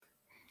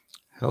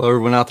Hello,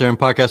 everyone out there in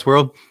podcast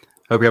world.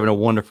 Hope you're having a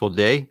wonderful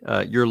day.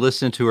 You're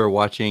listening to or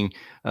watching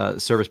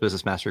Service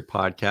Business Mastery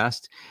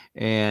podcast,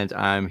 and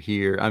I'm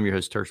here. I'm your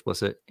host, Tersh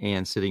Blissett,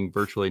 and sitting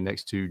virtually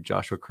next to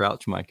Joshua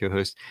Crouch, my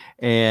co-host.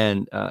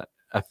 And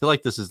I feel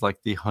like this is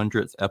like the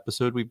 100th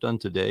episode we've done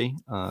today,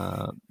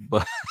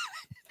 but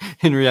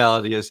in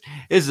reality, this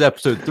is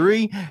episode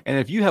 3. And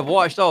if you have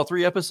watched all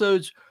 3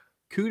 episodes,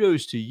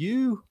 kudos to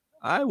you.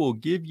 I will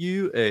give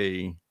you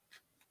a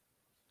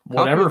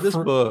whatever this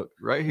book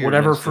right here.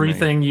 Whatever free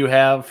thing you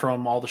have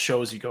from all the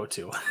shows you go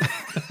to.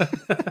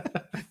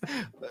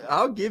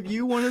 I'll give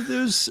you one of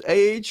those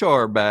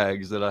AHR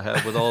bags that I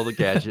have with all the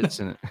gadgets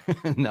in it.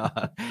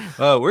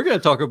 We're going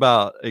to talk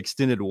about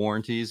extended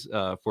warranties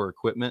for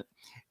equipment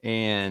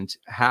and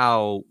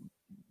how,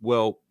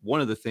 well,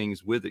 one of the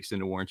things with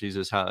extended warranties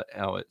is how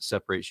it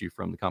separates you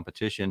from the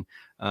competition.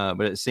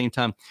 But at the same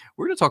time,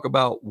 we're going to talk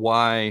about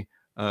why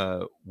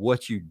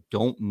what you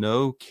don't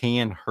know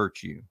can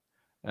hurt you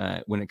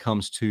when it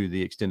comes to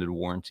the extended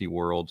warranty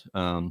world.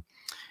 So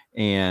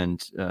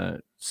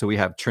we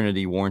have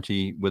Trinity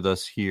Warranty with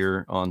us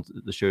here on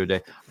the show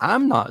today.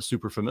 I'm not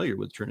super familiar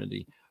with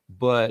Trinity,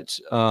 but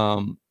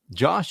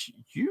Josh,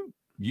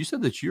 you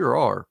said that you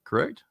are,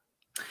 correct?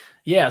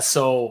 Yeah.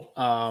 So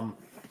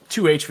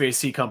 2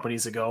 HVAC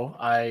companies ago,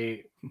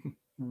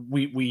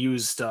 we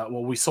used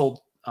we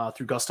sold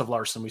through Gustav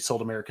Larson. We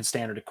sold American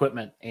Standard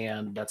Equipment,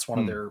 and that's one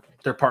of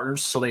their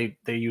partners. So they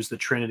use the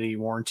Trinity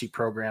Warranty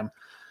program.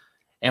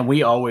 And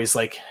we always,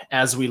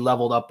 as we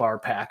leveled up our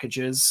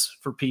packages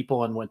for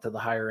people and went to the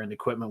higher end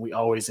equipment, we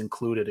always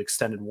included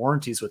extended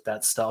warranties with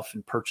that stuff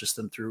and purchased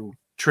them through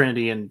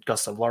Trinity and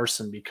Gustav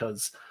Larson,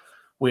 because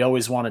we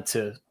always wanted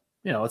to,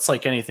 it's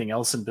like anything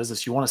else in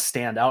business. You want to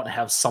stand out and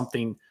have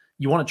something.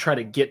 You want to try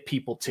to get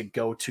people to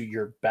go to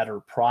your better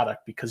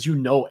product because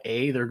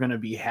A, they're going to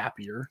be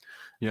happier.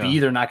 Yeah. B,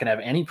 they're not going to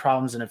have any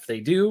problems. And if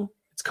they do,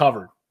 it's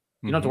covered.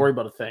 You don't have to worry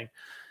about a thing.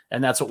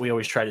 And that's what we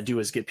always try to do,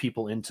 is get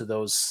people into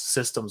those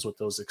systems with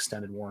those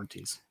extended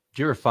warranties.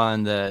 Do you ever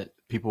find that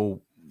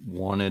people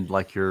wanted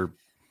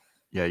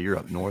you're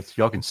up north,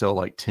 y'all can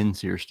sell 10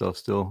 SEER stuff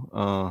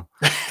still.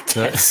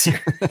 10 SEER.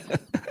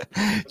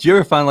 Do you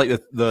ever find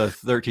the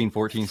 13,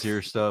 14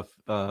 SEER stuff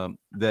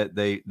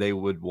that they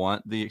would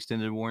want the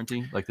extended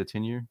warranty, like the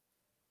 10-year?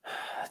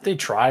 They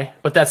try,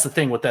 but that's the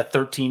thing with that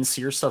 13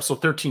 SEER stuff. So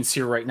 13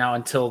 SEER right now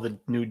until the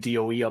new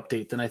DOE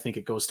update, then I think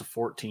it goes to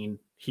 14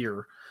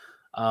 here.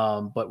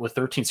 But with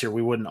 13 SEER,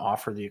 we wouldn't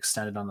offer the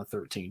extended on the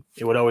 13.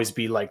 It would always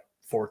be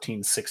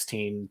 14,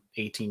 16,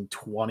 18,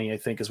 20, I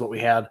think is what we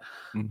had.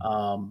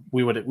 Mm-hmm.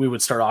 We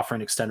would start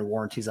offering extended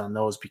warranties on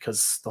those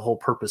because the whole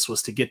purpose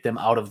was to get them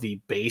out of the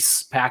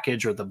base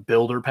package or the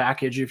builder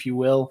package, if you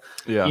will,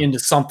 into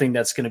something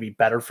that's going to be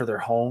better for their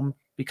home.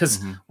 Because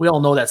we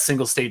all know that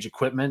single stage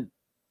equipment,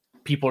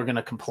 people are going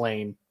to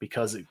complain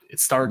because it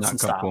starts and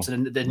stops,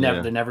 and they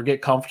never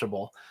get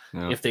comfortable.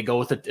 Yeah. If they go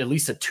with at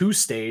least a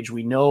 2-stage,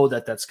 we know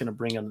that that's going to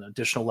bring an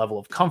additional level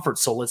of comfort.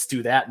 So let's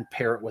do that and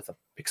pair it with an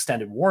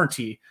extended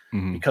warranty,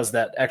 because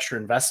that extra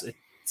investment,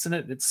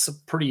 it's a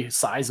pretty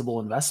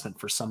sizable investment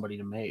for somebody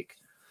to make.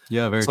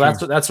 Yeah, very.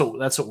 So that's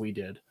what we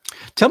did.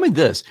 Tell me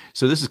this.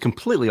 So this is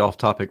completely off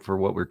topic for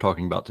what we're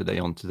talking about today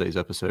on today's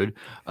episode.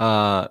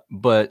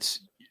 But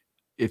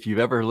if you've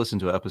ever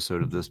listened to an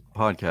episode of this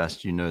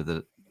podcast, you know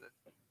that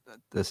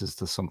this is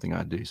just something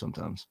I do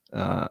sometimes.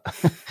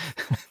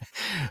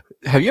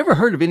 Have you ever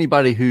heard of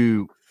anybody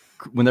who,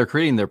 when they're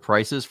creating their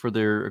prices for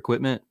their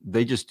equipment,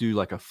 they just do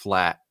a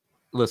flat,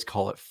 let's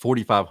call it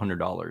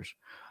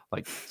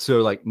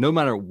 $4,500. No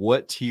matter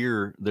what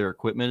tier their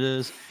equipment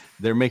is,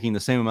 they're making the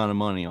same amount of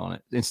money on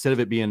it. Instead of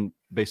it being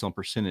based on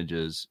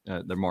percentages,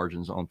 their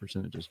margins on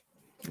percentages.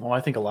 Well,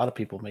 I think a lot of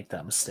people make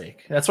that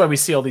mistake. That's why we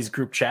see all these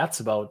group chats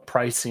about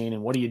pricing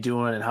and what are you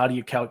doing and how do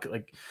you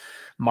calculate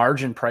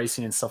margin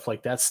pricing and stuff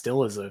like that.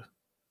 Still is a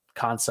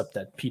concept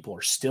that people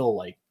are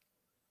still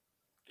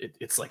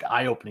it's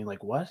eye-opening.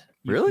 What?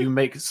 Really? You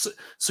make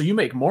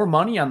more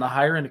money on the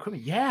higher end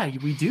equipment? Yeah,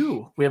 we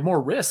do. We have more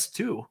risk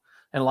too.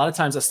 And a lot of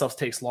times that stuff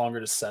takes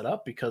longer to set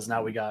up because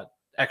now we got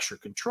extra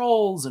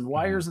controls and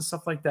wires and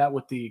stuff like that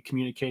with the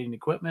communicating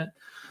equipment.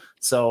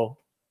 So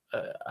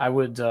I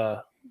would,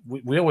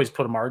 we always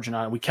put a margin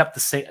on it. We kept the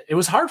same. It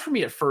was hard for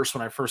me at first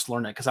when I first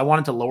learned it because I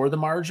wanted to lower the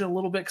margin a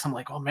little bit because I'm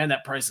like, oh man,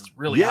 that price is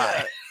really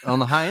high on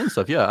the high end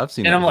stuff. Yeah, I've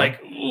seen. And I'm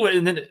like, ooh,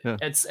 and then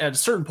it's at a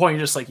certain point,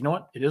 you're just like, you know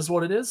what? It is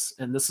what it is,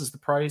 and this is the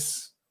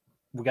price.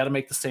 We got to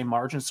make the same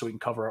margin so we can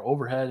cover our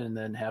overhead and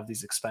then have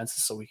these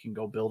expenses so we can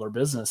go build our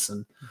business.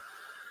 And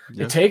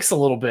it takes a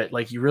little bit.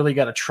 You really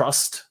got to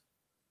trust.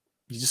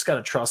 You just got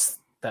to trust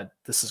that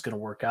this is going to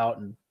work out,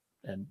 and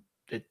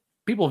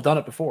people have done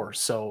it before,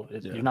 so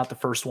you're not the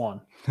first one.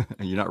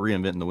 You're not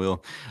reinventing the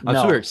wheel. I'm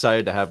super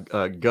excited to have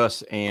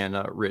Gus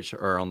and Rich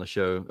are on the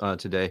show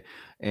today,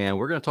 and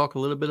we're going to talk a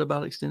little bit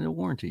about extended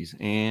warranties.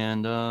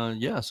 And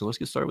so let's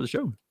get started with the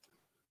show.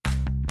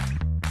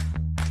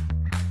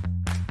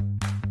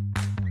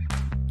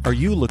 Are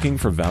you looking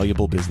for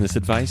valuable business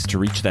advice to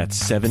reach that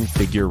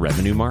 7-figure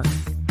revenue mark?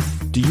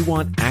 Do you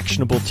want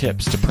actionable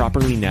tips to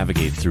properly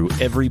navigate through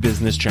every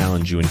business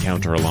challenge you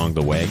encounter along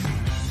the way?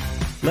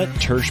 Let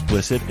Tersh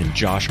Blissett and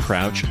Josh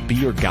Crouch be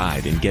your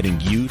guide in getting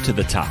you to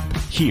the top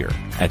here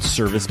at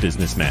Service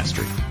Business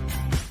Mastery.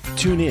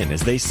 Tune in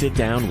as they sit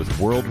down with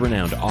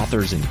world-renowned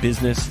authors in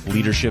business,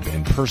 leadership,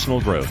 and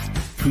personal growth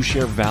who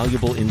share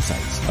valuable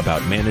insights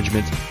about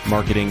management,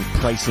 marketing,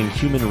 pricing,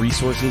 human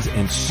resources,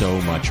 and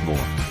so much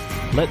more.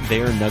 Let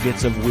their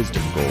nuggets of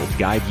wisdom gold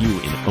guide you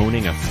in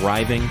owning a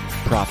thriving,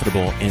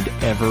 profitable, and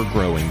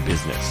ever-growing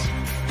business.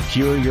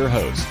 Here are your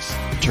hosts,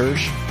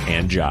 Tersh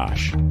and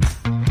Josh.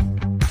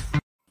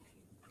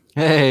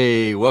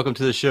 Hey, welcome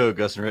to the show,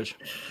 Gus and Rich.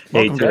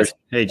 Hey, Welcome, Tersh. guys.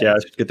 Hey,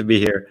 Josh. Good to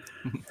be here.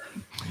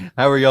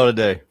 How are y'all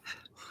today?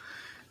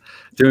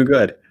 Doing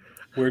good.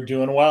 We're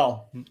doing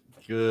well.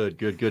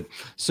 Good.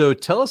 So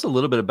tell us a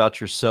little bit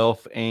about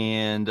yourself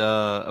and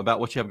about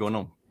what you have going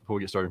on before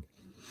we get started.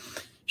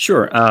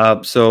 Sure.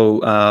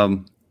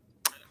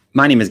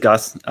 My name is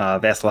Gus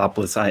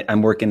Vasilopoulos.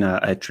 I'm working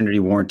at Trinity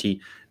Warranty.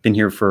 Been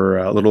here for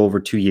a little over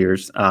 2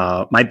 years.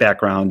 My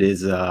background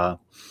is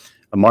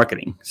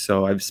marketing.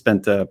 So I've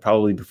spent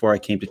probably before I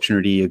came to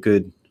Trinity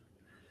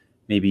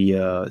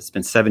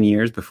spent 7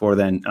 years before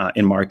then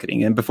in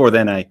marketing. And before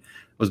then, I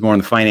was more in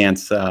the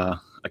finance,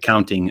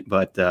 accounting,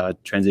 but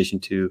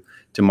transitioned to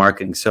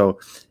marketing. So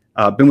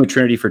I've been with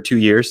Trinity for 2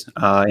 years,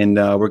 and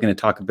we're going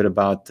to talk a bit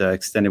about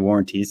extended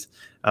warranties.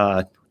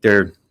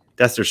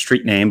 That's their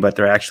street name, but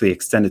they're actually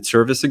extended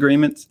service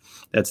agreements.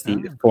 That's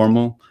the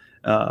formal,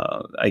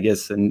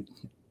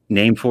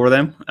 name for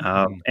them.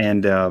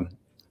 And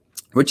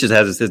Rich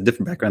has a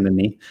different background than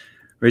me.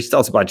 Rich, tell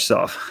us about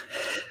yourself.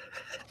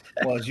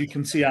 Well, as you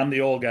can see, I'm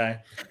the old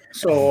guy.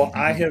 So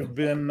I have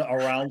been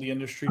around the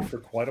industry for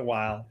quite a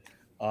while.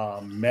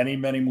 Many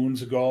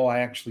moons ago, I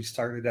actually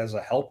started as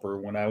a helper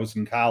when I was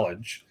in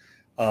college.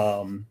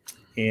 And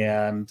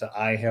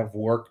I have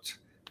worked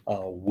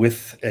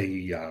with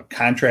a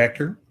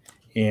contractor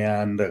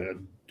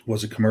and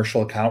was a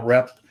commercial account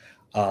rep.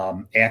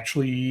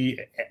 Actually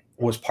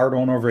was part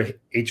owner of a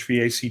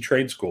HVAC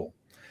trade school.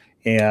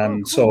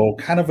 And so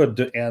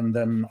and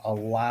then a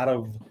lot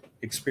of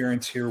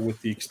experience here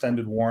with the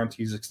extended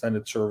warranties,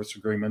 extended service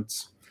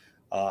agreements.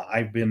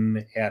 I've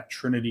been at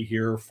Trinity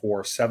here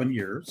for 7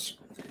 years.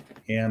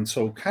 And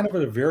so kind of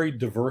a very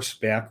diverse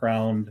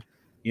background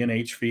in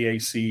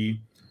HVAC.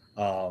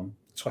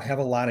 So I have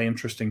a lot of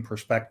interesting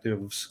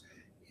perspectives.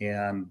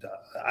 And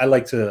I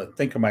like to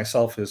think of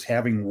myself as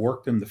having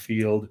worked in the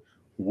field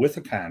with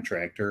a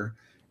contractor.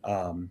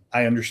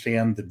 I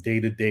understand the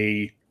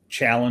day-to-day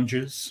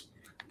challenges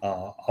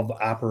of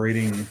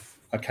operating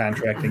a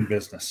contracting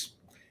business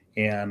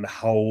and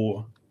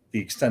how the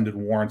extended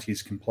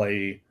warranties can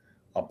play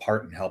a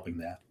part in helping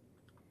that.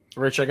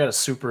 Rich, I got a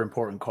super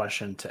important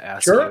question to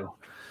ask Sure. you.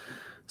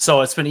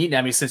 So it's been eating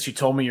at me since you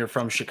told me you're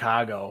from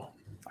Chicago.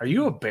 Are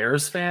you a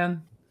Bears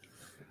fan?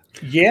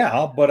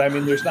 Yeah, but I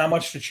mean, there's not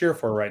much to cheer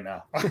for right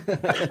now.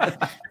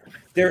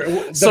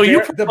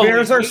 The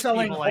Bears are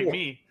selling like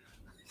me.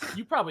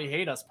 You probably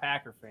hate us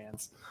Packer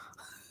fans.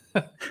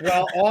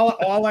 Well,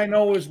 all I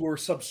know is we're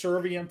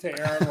subservient to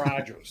Aaron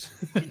Rodgers.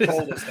 He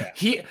told us that.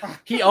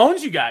 He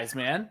owns you guys,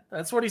 man.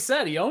 That's what he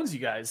said. He owns you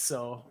guys.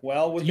 So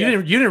well,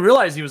 you didn't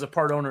realize he was a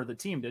part owner of the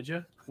team, did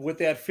you? With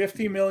that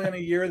 $50 million a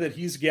year that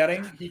he's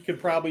getting, he could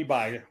probably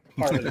buy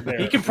part of the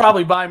Bears. He could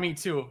probably buy me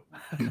too.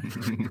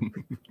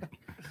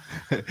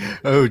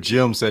 Oh,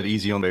 Jim said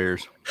easy on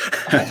Bears.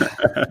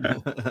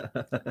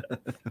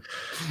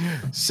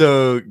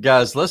 So,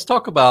 guys, let's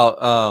talk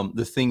about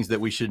the things that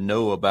we should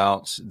know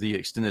about the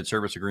extended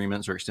service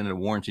agreements or extended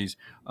warranties,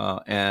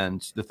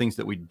 and the things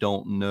that we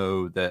don't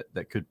know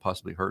that could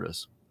possibly hurt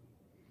us.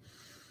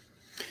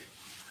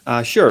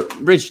 Sure.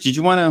 Rich, did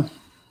you want to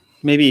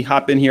maybe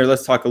hop in here?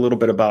 Let's talk a little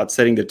bit about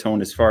setting the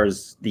tone as far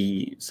as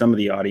some of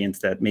the audience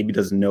that maybe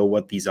doesn't know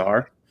what these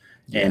are.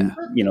 And,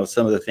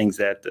 some of the things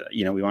that,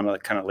 we want to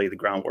kind of lay the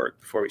groundwork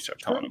before we start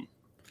telling them.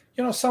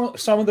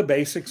 Some of the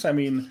basics. I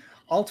mean,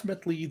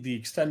 ultimately, the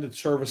extended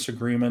service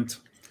agreement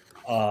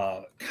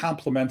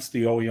complements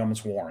the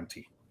OEM's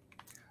warranty.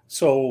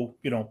 So,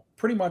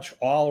 pretty much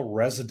all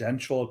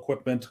residential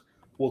equipment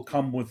will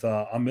come with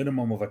a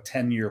minimum of a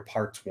 10-year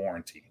parts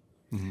warranty.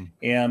 Mm-hmm.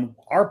 And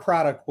our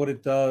product, what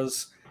it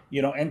does,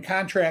 and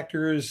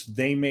contractors,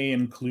 they may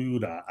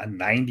include a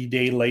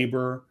 90-day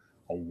labor,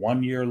 a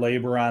 1-year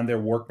labor on their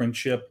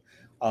workmanship.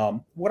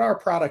 What our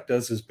product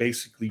does is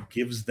basically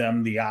gives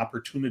them the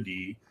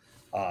opportunity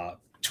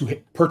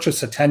to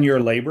purchase a 10-year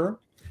labor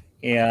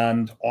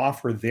and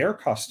offer their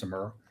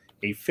customer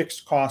a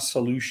fixed cost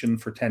solution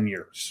for 10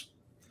 years.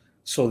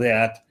 So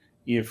that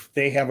if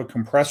they have a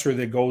compressor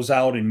that goes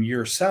out in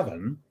year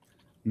 7,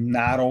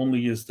 not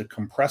only is the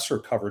compressor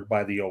covered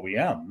by the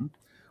OEM,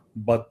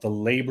 but the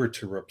labor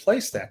to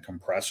replace that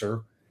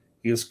compressor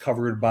is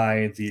covered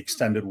by the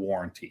extended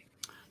warranty.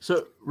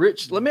 So,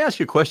 Rich, let me ask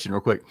you a question real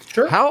quick.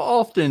 Sure. How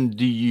often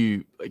do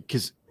you,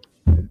 because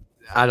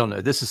I don't know,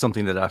 this is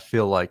something that I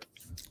feel like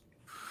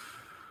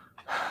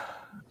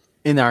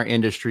in our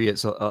industry,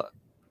 it's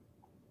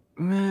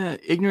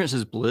ignorance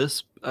is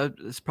bliss.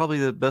 It's probably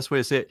the best way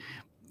to say it.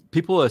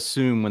 people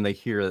assume when they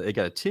hear that they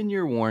got a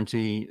 10-year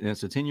warranty and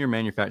it's a 10-year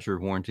manufacturer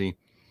warranty,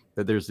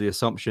 that there's the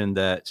assumption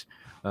that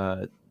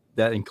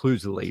that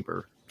includes the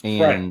labor.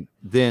 And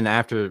then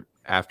after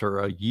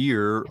a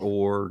year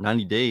or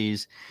 90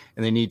 days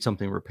and they need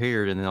something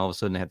repaired, and then all of a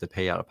sudden they have to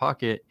pay out of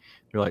pocket,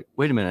 they're like,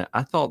 wait a minute,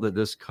 I thought that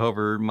this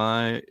covered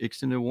my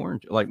extended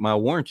warranty. Like my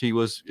warranty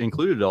was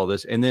included all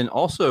this. And then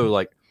also,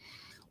 like,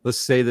 let's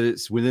say that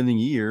it's within the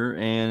year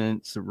and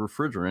it's a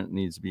refrigerant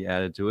needs to be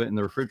added to it, and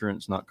the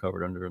refrigerant's not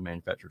covered under a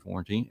manufacturer's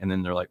warranty. And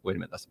then they're like, wait a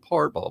minute, that's a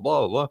part, blah,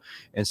 blah, blah, blah.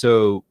 And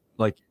so,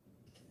 like,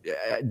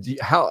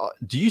 how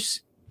do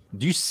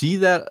you see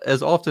that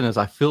as often as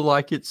I feel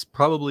like it's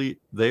probably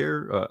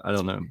there? I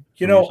don't know.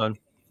 You know,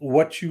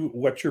 what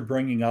you're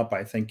bringing up,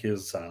 I think,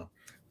 is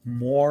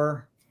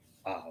more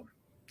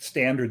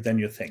standard than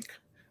you think,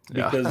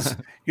 because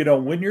you know,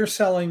 when you're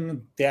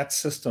selling that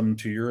system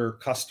to your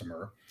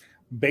customer,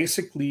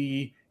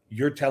 basically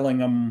you're telling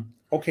them,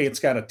 okay, it's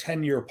got a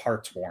 10-year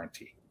parts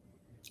warranty.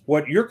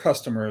 What your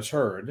customer has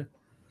heard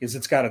is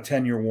it's got a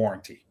 10-year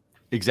warranty.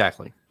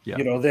 Exactly. Yeah.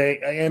 You know,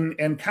 they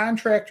and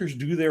contractors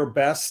do their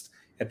best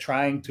at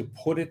trying to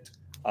put it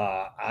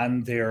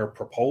on their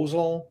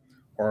proposal,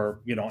 or,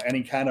 you know,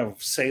 any kind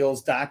of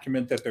sales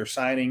document that they're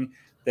signing,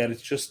 that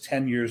it's just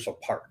 10 years of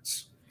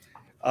parts.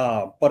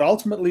 But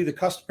ultimately, the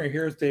customer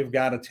hears they've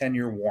got a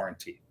 10-year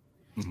warranty.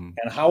 Mm-hmm.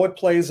 And how it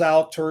plays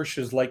out, Tersh,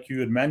 is like you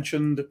had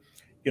mentioned,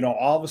 you know,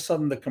 all of a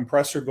sudden the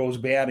compressor goes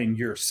bad in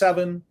year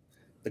 7.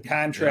 The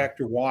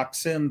contractor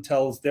walks in,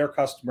 tells their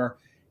customer,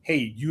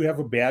 hey, you have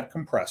a bad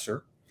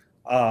compressor.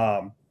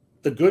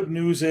 The good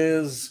news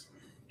is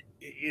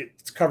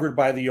it's covered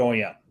by the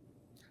OEM.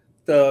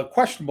 The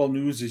questionable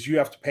news is you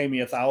have to pay me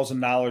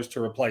 $1,000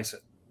 to replace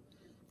it.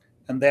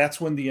 And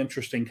that's when the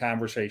interesting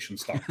conversation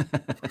starts.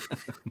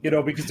 You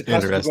know, because the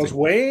customer goes,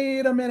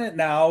 wait a minute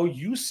now,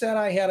 you said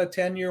I had a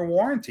 10-year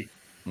warranty.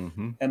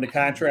 Mm-hmm. And the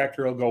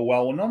contractor will go,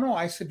 well, no,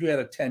 I said you had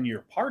a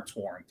 10-year parts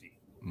warranty.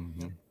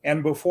 Mm-hmm.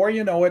 And before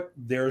you know it,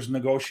 there's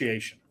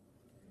negotiation,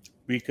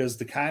 because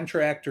the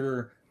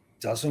contractor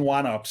doesn't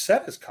want to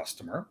upset his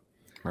customer.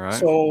 Right.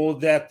 So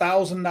that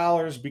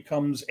 $1,000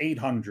 becomes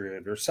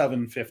 $800 or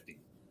 $750.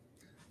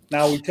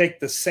 Now we take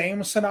the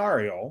same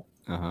scenario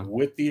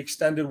with the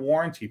extended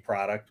warranty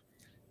product,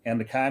 and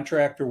the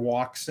contractor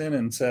walks in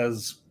and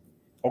says,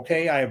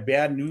 okay, I have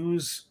bad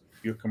news.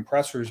 Your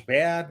compressor is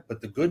bad, but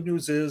the good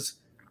news is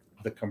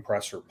the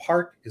compressor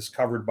part is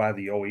covered by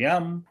the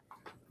OEM.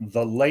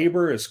 The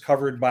labor is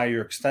covered by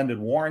your extended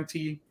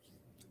warranty.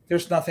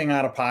 There's nothing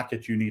out of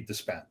pocket you need to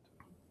spend.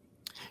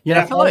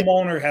 Yeah, that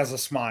homeowner has a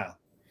smile.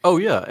 Oh,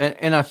 yeah.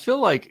 And I feel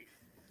like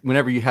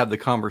whenever you have the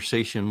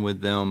conversation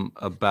with them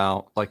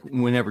about, like,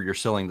 whenever you're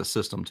selling the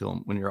system to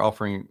them, when you're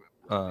offering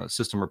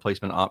system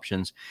replacement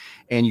options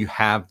and you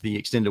have the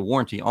extended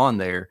warranty on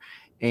there,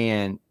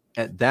 and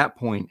at that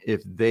point,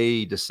 if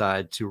they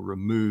decide to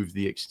remove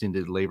the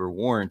extended labor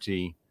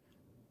warranty,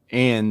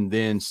 and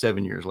then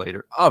 7 years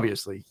later,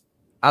 obviously,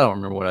 I don't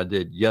remember what I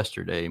did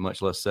yesterday,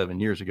 much less 7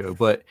 years ago,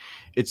 but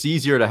it's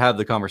easier to have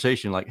the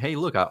conversation like, hey,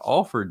 look, I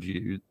offered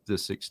you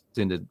this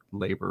extended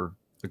labor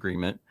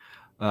agreement,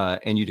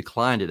 and you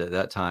declined it at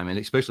that time. And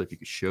especially if you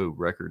could show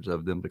records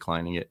of them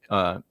declining it.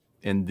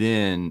 And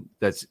then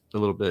that's a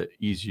little bit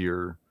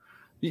easier.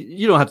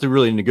 You don't have to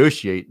really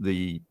negotiate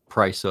the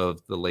price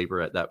of the labor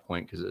at that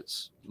point, because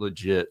it's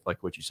legit,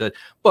 like what you said.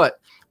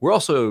 But we're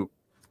also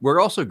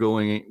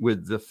going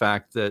with the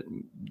fact that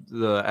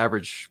the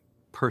average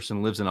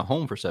person lives in a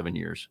home for 7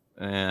 years.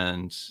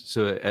 And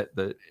so at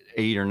the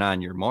 8 or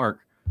 9 year mark,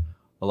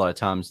 a lot of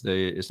times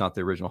it's not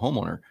the original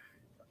homeowner.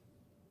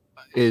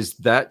 Is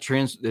that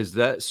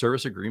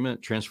service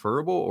agreement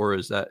transferable, or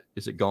is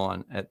it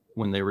gone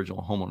when the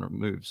original homeowner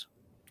moves?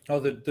 Oh,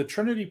 the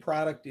Trinity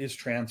product is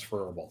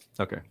transferable.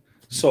 Okay.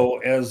 So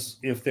as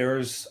if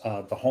there's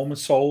the home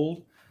is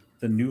sold,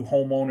 the new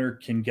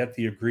homeowner can get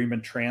the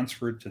agreement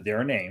transferred to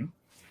their name,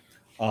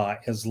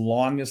 as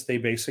long as they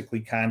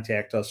basically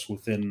contact us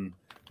within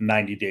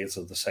 90 days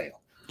of the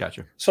sale.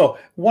 Gotcha. So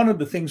one of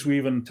the things we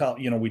even tell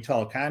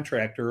a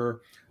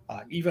contractor,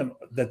 even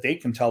that they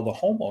can tell the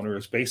homeowner,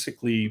 is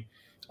basically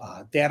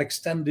that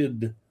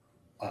extended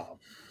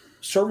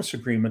service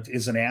agreement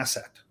is an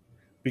asset,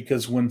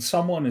 because when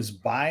someone is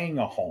buying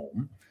a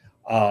home,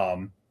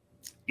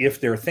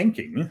 if they're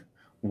thinking,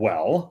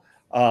 well,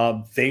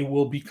 they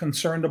will be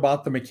concerned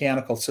about the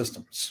mechanical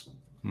systems.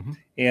 Mm-hmm.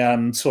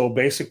 And so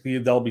basically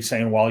they'll be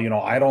saying, well,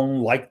 I don't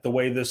like the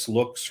way this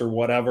looks or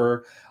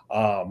whatever.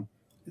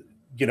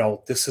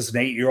 This is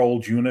an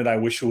 8-year-old unit. I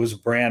wish it was a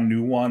brand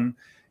new one.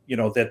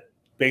 That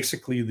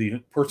basically the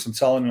person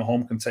selling the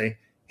home can say,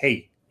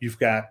 hey, you've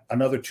got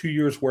another 2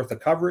 years worth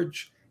of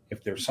coverage.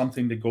 If there's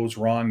something that goes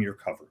wrong, you're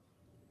covered.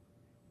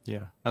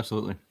 Yeah,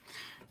 absolutely.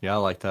 Yeah, I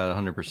like that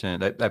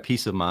 100%. That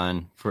peace of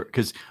mind,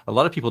 because a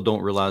lot of people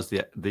don't realize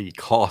the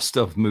cost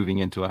of moving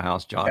into a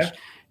house. Josh,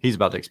 he's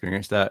about to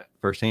experience that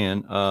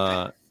firsthand.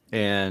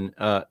 And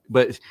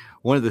but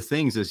one of the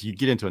things is you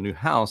get into a new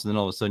house and then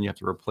all of a sudden you have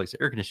to replace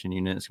the air conditioning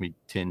unit. It's gonna be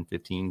 10,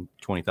 15,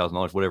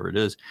 $20,000, whatever it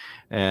is.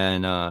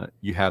 And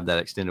you have that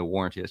extended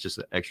warranty. That's just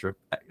an extra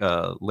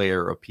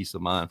layer of peace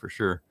of mind for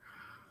sure.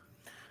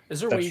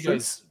 Is there a way you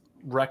guys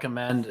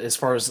recommend as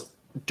far as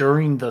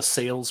during the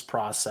sales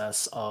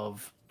process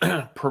of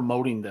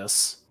promoting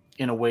this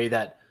in a way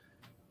that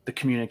the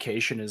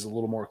communication is a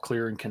little more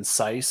clear and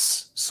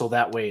concise, so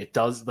that way it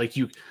does, like,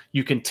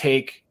 you can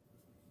take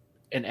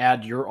and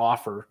add your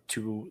offer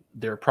to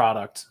their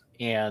product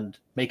and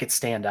make it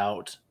stand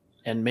out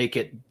and make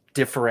it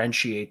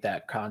differentiate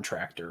that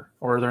contractor?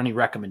 Or are there any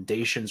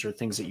recommendations or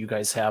things that you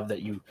guys have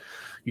that you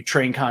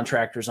train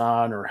contractors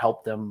on or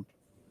help them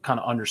kind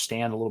of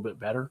understand a little bit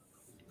better?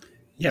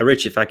 Yeah,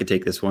 Rich, if I could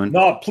take this one.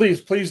 No,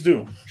 please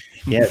do.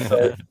 Yeah,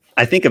 so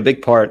I think a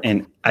big part,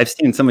 and I've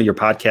seen some of your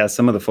podcasts,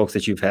 some of the folks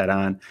that you've had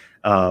on,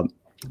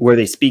 where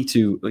they speak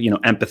to,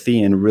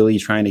 empathy and really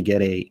trying to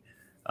get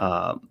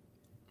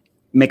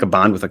make a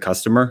bond with a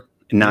customer,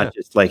 and not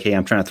just like, hey,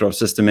 I'm trying to throw a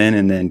system in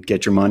and then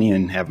get your money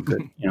and have a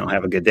good,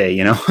 have a good day,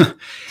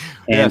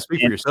 And,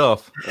 speak for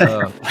yourself.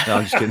 No,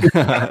 I'm just kidding.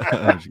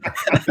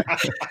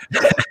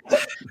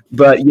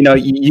 But,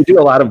 you do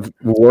a lot of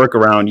work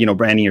around,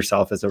 branding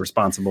yourself as a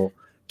responsible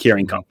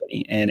caring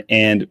company.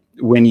 And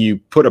when you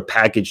put a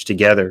package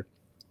together,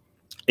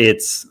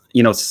 it's,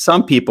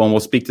 some people, and we'll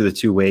speak to the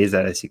two ways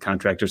that I see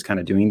contractors kind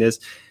of doing this.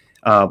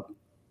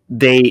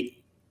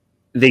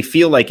 They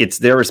feel like it's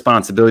their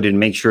responsibility to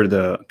make sure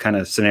the kind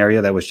of scenario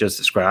that was just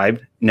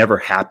described never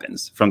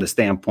happens, from the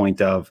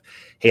standpoint of,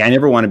 hey, I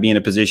never want to be in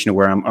a position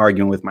where I'm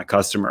arguing with my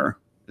customer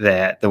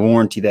that the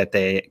warranty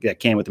that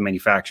came with the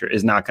manufacturer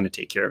is not going to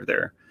take care of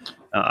their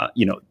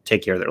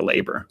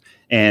labor.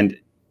 And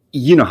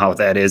you know how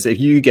that is.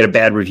 If you get a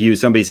bad review,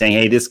 somebody saying,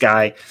 hey, this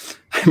guy,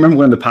 I remember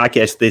one of the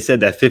podcasts, they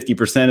said that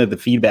 50% of the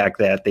feedback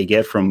that they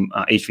get from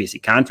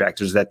HVAC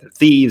contractors is that they're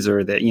thieves,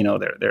 or that,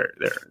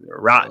 they're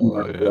rotten,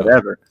 or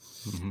whatever.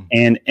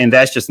 Mm-hmm. And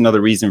that's just another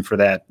reason for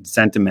that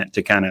sentiment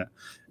to kind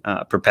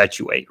of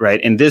perpetuate.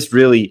 Right. And this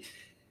really,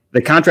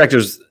 the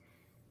contractors,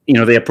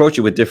 they approach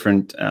it with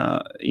different,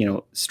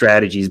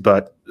 strategies,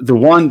 but the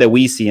one that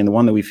we see and the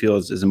one that we feel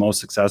is the most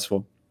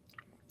successful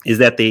is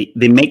that they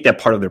make that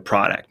part of their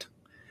product.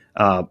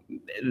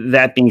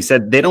 That being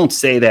said, they don't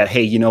say that,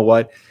 hey, you know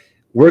what,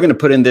 we're going to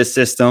put in this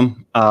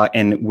system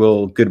and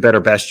we'll good, better,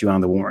 best you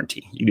on the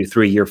warranty. You do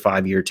 3-year,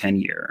 5-year,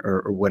 10-year,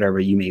 or whatever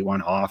you may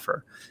want to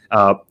offer.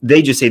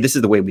 They just say, this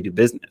is the way we do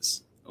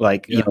business.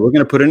 Like, we're going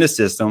to put in a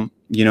system,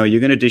 you're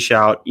going to dish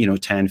out,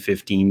 10,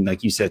 15,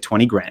 like you said,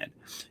 20 grand.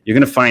 You're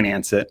going to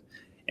finance it,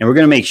 and we're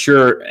going to make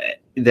sure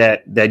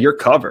that you're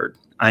covered.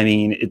 I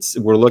mean,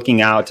 we're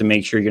looking out to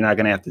make sure you're not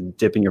going to have to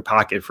dip in your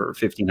pocket for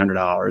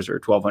 $1,500 or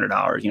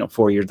 $1,200,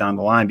 4 years down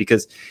the line,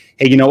 because,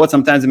 hey, you know what?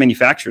 Sometimes the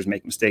manufacturers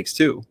make mistakes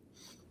too,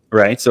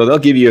 right? So they'll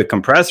give you a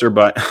compressor,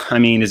 but I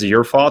mean, is it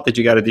your fault that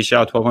you got to dish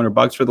out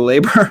 $1,200 for the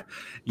labor?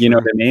 You know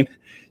what I mean?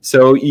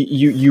 So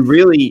you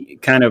really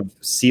kind of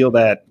seal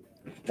that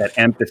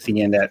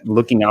empathy and that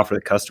looking out for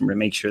the customer to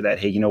make sure that,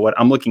 hey, you know what?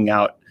 I'm looking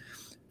out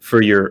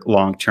for your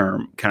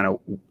long-term kind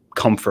of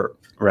comfort.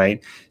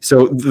 Right.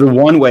 So the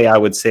one way I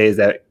would say is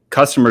that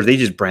customers, they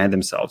just brand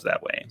themselves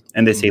that way.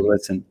 And they say,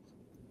 listen,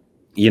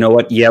 you know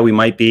what? Yeah, we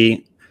might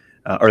be,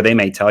 or they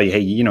may tell you, hey,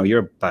 you're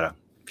about a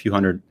few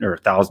hundred or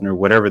 1,000 or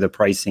whatever the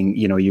pricing,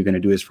 you're going to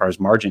do as far as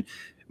margin,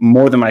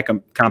 more than my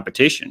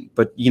competition.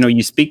 But,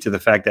 you speak to the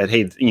fact that,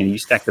 hey, you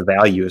stack the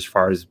value as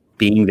far as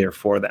being there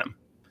for them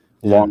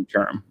long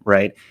term.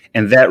 Right.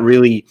 And that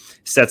really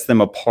sets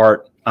them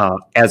apart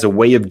as a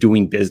way of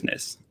doing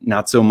business,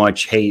 not so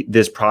much, hey,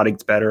 this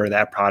product's better or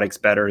that product's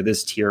better, or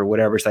this tier or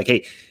whatever. It's like,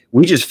 hey,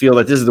 we just feel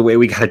that this is the way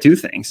we got to do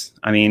things.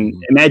 I mean,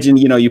 imagine,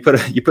 you put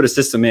a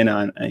system in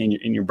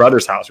your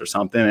brother's house or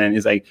something, and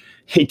he's like,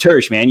 hey,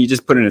 Tersh, man, you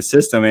just put in a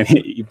system and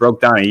you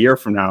broke down a year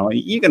from now.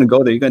 You're going to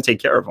go there. You're going to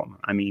take care of them.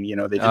 I mean,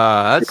 they just,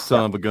 that's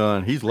son of a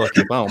gun. He's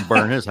lucky if I don't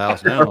burn his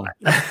house down. No,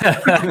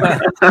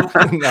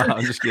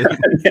 I'm just kidding.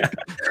 Yeah.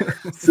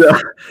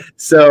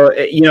 So,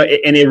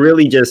 and it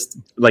really just,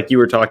 like you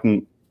were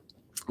talking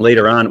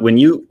later on, when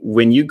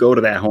you go to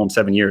that home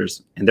 7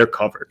 years and they're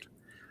covered,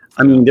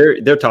 I mean,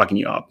 they're talking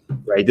you up,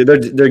 right?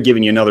 They're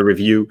giving you another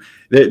review.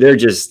 They're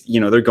just,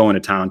 they're going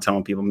to town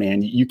telling people,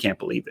 man, you can't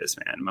believe this,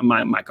 man.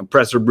 My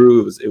compressor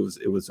blew. It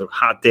was a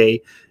hot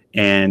day,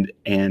 and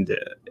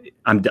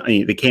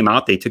they came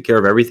out, they took care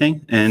of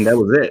everything, and that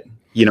was it.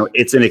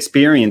 It's an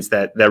experience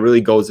that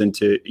really goes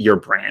into your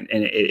brand,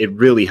 and it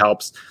really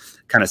helps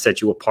kind of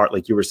set you apart,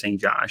 like you were saying,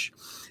 Josh.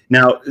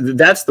 Now,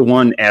 that's the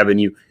one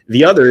avenue.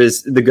 The other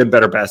is the good,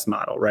 better, best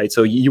model, right?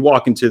 So you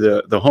walk into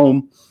the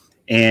home,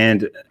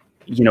 and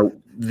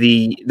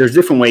there's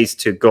different ways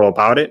to go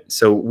about it.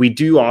 So we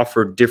do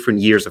offer different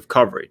years of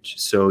coverage.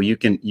 So you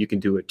can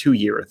do a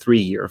 2-year, a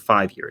 3-year, a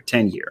 5-year, a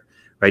 10-year,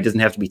 right? It doesn't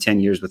have to be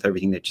 10 years with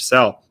everything that you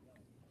sell.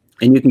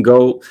 And you can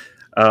go,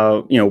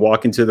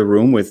 walk into the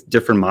room with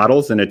different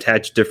models and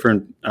attach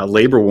different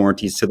labor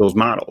warranties to those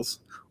models,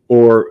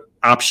 or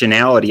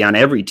optionality on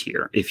every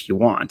tier if you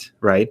want,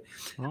 right?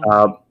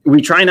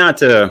 We try not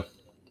to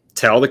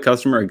tell the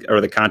customer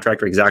or the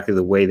contractor exactly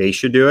the way they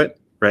should do it,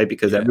 right?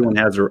 Because everyone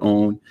has their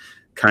own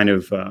kind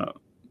of,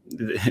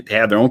 they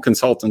have their own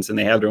consultants and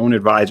they have their own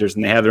advisors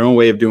and they have their own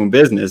way of doing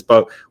business.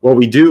 But what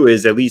we do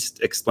is at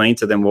least explain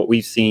to them what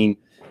we've seen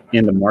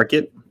in the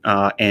market,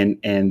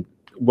 and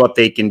what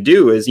they can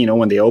do is,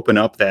 when they open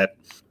up that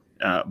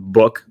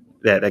book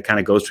that kind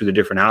of goes through the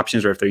different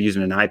options, or if they're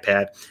using an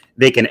iPad,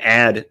 they can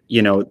add,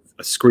 a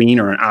screen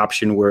or an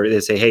option where they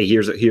say, hey,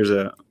 here's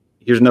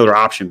another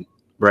option,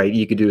 right?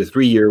 You could do a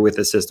 3-year with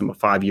a system, a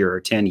 5-year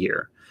or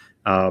 10-year.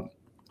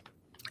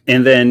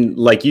 And then,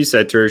 like you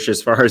said, Tersh,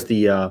 as far as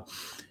the,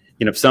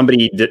 if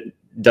somebody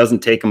doesn't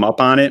take them up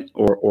on it,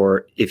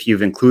 or if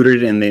you've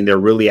included it and then they're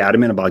really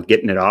adamant about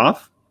getting it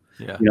off,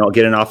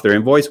 getting off their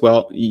invoice,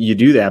 well, you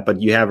do that,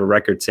 but you have a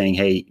record saying,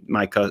 hey,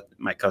 my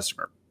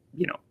customer,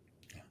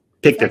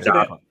 picked it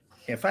up.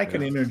 If I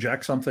can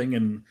interject something,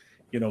 and,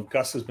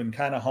 Gus has been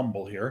kind of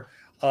humble here.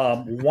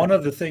 One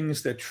of the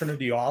things that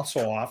Trinity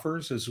also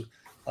offers is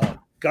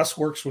Gus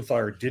works with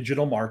our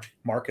digital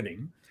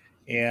marketing,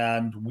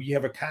 and we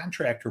have a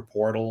contractor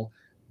portal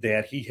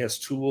that he has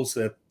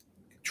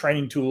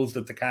training tools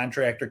that the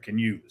contractor can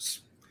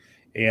use,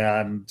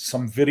 and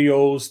some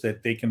videos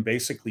that they can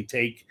basically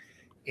take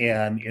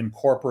and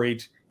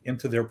incorporate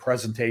into their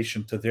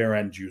presentation to their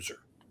end user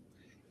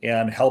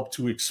and help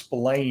to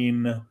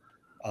explain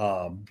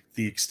the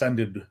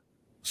extended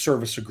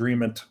service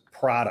agreement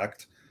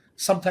product,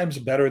 sometimes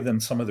better than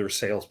some of their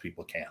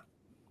salespeople can.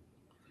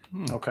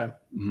 Okay.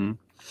 Mm-hmm.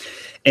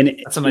 And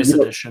that's a nice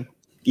addition.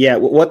 Yeah.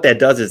 What that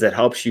does is that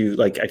helps you,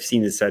 like I've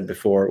seen this said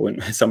before,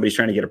 when somebody's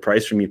trying to get a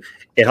price from you,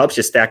 it helps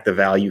you stack the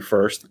value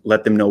first,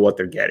 let them know what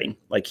they're getting.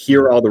 Like,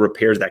 here are all the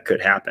repairs that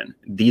could happen.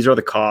 These are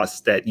the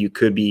costs that you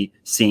could be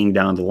seeing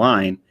down the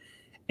line.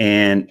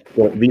 And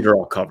these are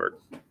all covered.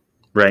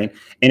 Right.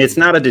 And it's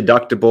not a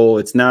deductible.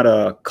 It's not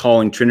a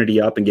calling Trinity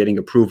up and getting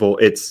approval.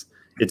 It's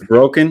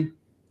broken.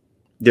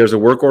 There's a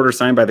work order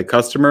signed by the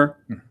customer.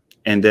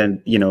 And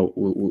then,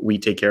 we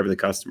take care of the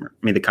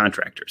the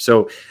contractor.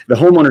 So the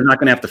homeowner's not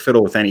going to have to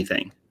fiddle with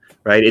anything.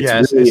 Right.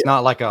 It's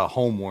not like a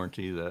home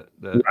warranty that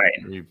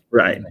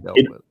right.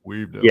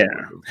 We've dealt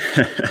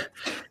with.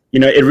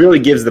 It really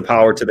gives the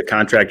power to the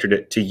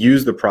contractor to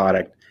use the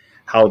product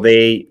how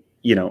they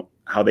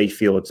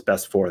feel it's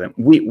best for them.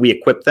 We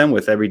equip them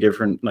with every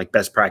different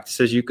best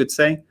practices, you could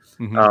say,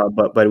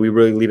 but we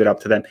really leave it up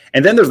to them.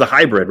 And then there's the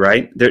hybrid,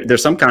 right?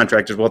 There's some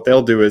contractors, what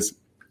they'll do is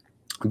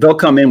they'll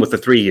come in with a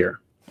 3-year.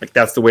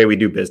 That's the way we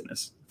do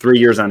business. 3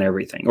 years on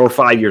everything, or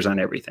 5 years on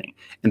everything.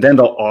 And then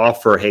they'll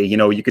offer, hey,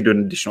 you could do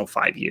an additional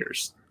 5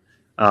 years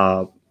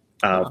for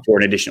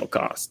an additional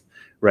cost,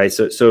 right?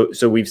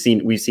 So we've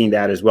seen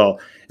that as well.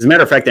 As a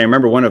matter of fact, I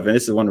remember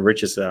this is one of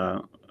Rich's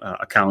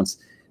accounts.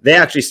 They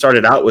actually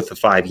started out with the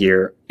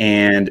 5-year,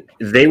 and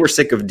they were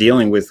sick of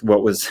dealing with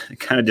what was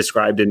kind of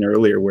described in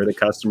earlier, where the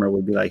customer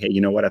would be like, hey,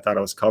 you know what? I thought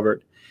I was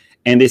covered.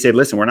 And they said,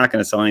 listen, we're not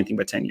going to sell anything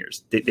but 10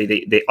 years.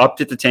 They upped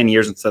it to 10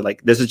 years and said,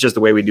 this is just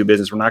the way we do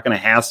business. We're not going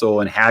to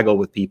hassle and haggle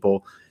with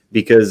people,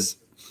 because,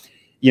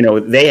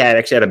 they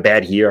actually had a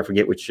bad year. I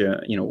forget which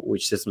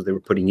systems they were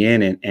putting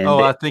in. And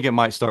I think it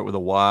might start with a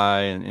Y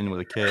and end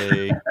with a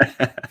K.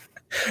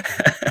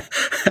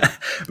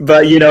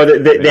 But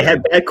they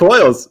had bad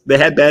coils. They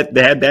had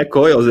bad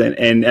coils,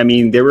 and I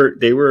mean they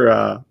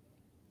were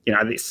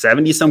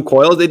 70 some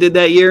coils they did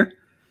that year.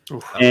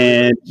 Oof.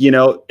 And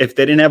if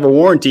they didn't have a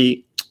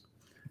warranty,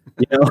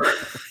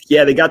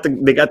 they got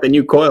the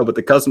new coil, but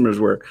the customers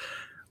were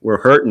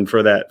hurting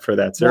for that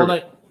service.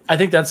 Well, I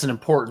think that's an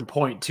important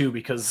point too,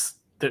 because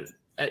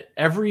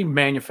every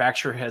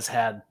manufacturer has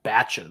had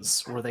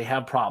batches where they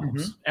have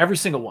problems. Mm-hmm. Every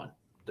single one,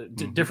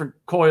 different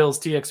coils,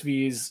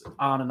 TXVs,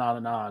 on and on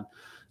and on.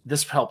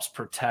 This helps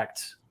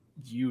protect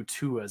you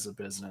too as a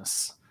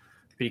business,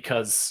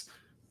 because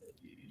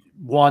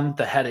one,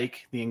 the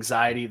headache, the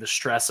anxiety, the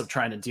stress of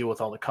trying to deal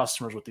with all the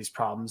customers with these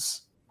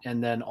problems,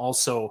 and then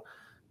also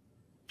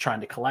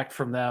trying to collect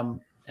from them.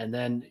 And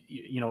then,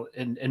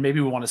 and maybe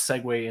we want to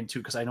segue into,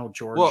 because I know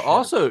George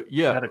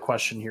had a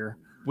question here.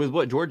 With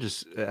what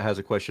George has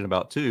a question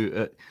about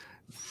too.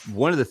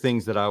 One of the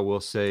things that I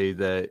will say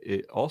that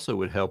it also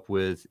would help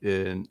with,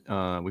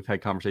 we've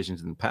had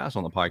conversations in the past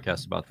on the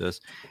podcast about this,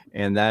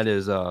 and that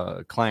is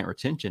client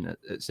retention. At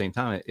the same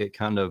time, it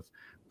kind of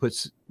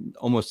puts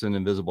almost an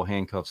invisible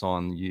handcuffs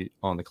on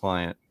the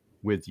client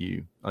with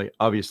you. Like,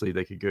 obviously,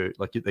 they could get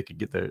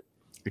the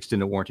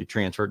extended warranty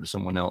transferred to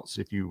someone else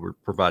if you were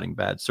providing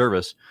bad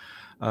service,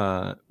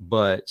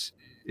 but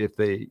if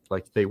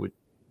they would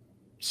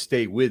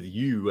stay with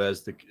you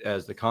as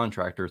the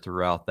contractor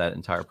throughout that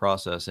entire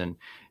process.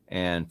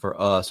 And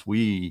for us,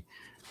 we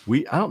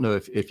I don't know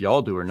if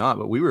y'all do or not,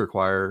 but we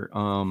require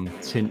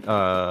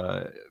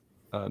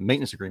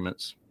maintenance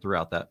agreements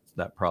throughout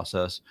that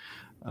process.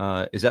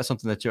 Is that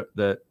something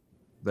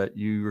that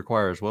you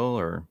require as well,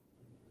 or?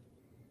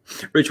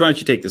 Rich, why don't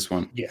you take this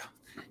one? Yeah.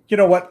 You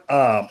know what?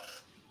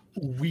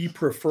 We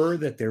prefer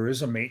that there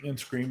is a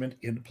maintenance agreement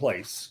in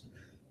place.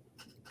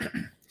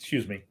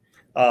 Excuse me.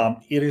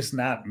 It is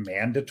not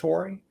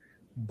mandatory,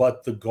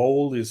 but the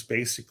goal is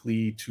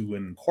basically to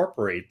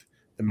incorporate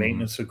the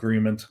maintenance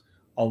agreement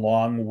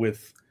along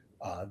with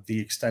the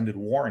extended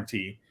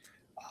warranty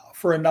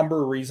for a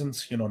number of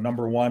reasons.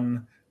 Number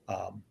one,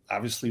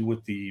 obviously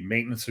with the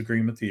maintenance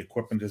agreement, the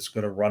equipment is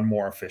going to run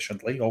more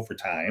efficiently over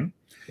time,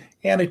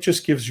 and it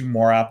just gives you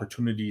more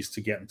opportunities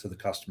to get into the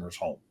customer's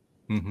home.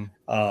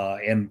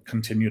 And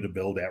continue to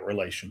build that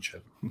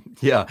relationship.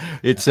 Yeah,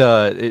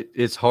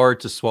 it's hard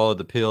to swallow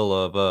the pill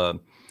of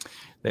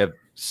they have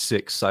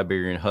 6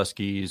 Siberian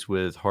Huskies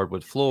with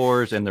hardwood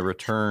floors, and the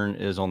return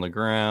is on the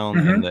ground,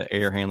 and the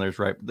air handler's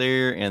right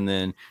there, and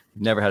then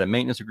never had a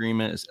maintenance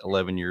agreement. It's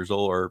 11 years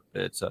old, or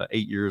it's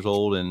 8 years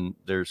old, and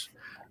there's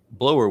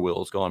blower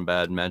wheels gone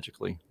bad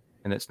magically,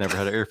 and it's never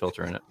had an air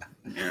filter in it.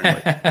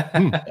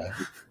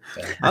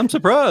 I'm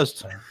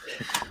surprised.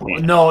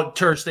 No,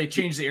 Tersh, they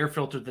changed the air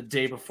filter the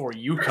day before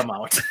you come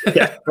out.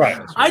 Yeah,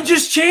 right. I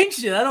just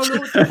changed it. I don't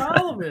know what the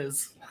problem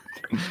is.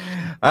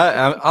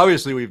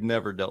 Obviously, we've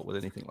never dealt with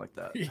anything like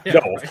that. Yeah,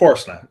 no, of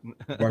course not.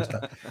 Of course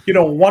not.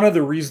 One of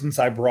the reasons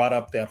I brought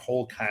up that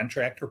whole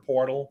contractor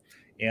portal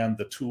and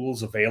the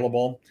tools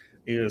available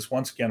is,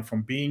 once again,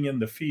 from being in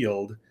the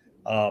field,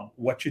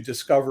 what you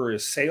discover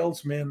is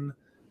salesmen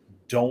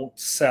don't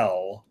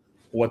sell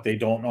what they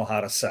don't know how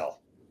to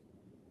sell.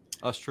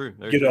 That's true.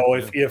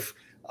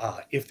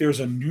 If there's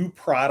a new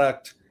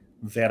product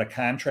that a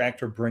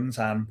contractor brings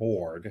on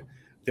board,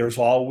 there's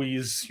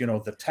always,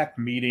 the tech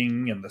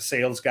meeting and the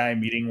sales guy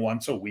meeting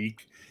once a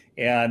week.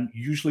 And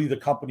usually the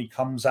company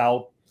comes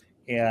out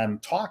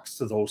and talks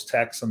to those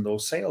techs and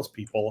those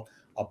salespeople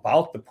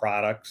about the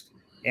products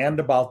and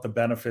about the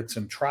benefits,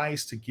 and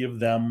tries to give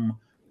them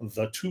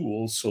the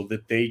tools so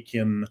that they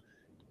can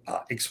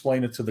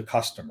explain it to the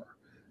customer,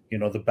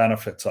 the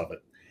benefits of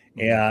it.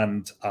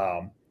 And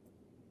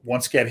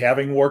once again,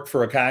 having worked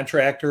for a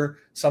contractor,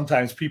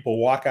 sometimes people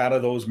walk out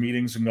of those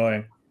meetings and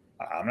going,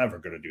 I'm never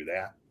going to do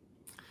that.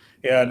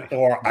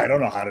 Or I don't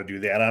know how to do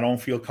that. I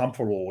don't feel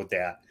comfortable with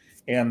that.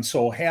 And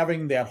so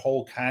having that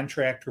whole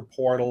contractor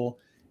portal,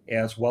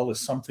 as well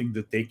as something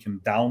that they can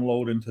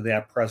download into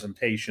that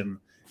presentation,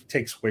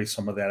 takes away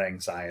some of that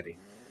anxiety.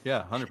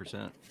 Yeah,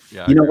 100%.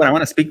 Yeah. What I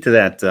want to speak to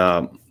that,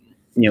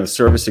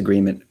 service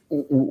agreement.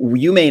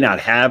 You may not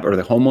have, or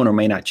the homeowner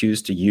may not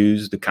choose to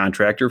use the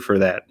contractor for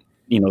that,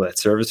 that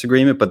service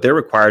agreement, but they're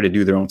required to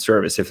do their own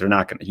service if they're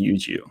not going to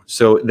use you.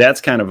 So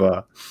that's kind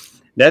of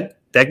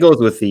that goes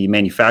with the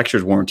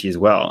manufacturer's warranty as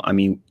well. I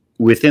mean,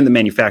 within the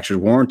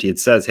manufacturer's warranty, it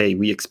says, hey,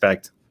 we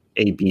expect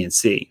A, B, and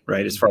C,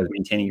 right, as far as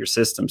maintaining your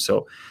system.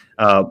 So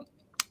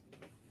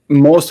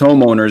most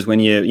homeowners, when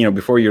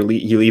before you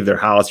leave their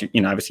house,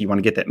 obviously you want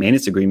to get that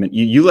maintenance agreement.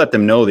 You let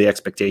them know the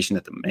expectation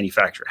that the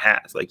manufacturer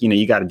has. Like,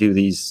 you got to do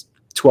these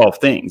 12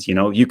 things.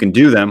 You can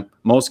do them.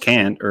 Most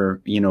can't,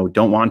 or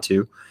don't want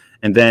to.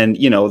 And then,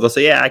 they'll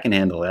say, yeah, I can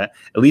handle that.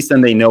 At least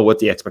then they know what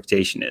the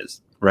expectation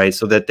is, right?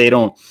 So that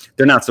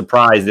they're not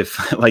surprised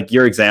if, like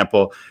your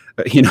example,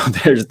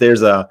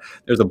 there's a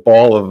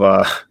ball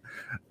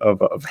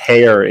of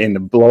hair in the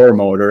blower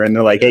motor, and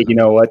they're like, hey, you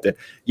know what?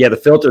 The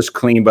filter's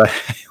clean, but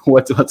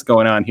what's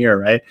going on here,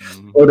 right?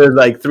 Or there's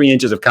like 3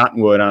 inches of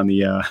cottonwood on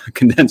the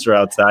condenser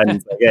outside,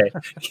 and it's like,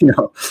 hey,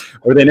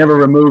 or they never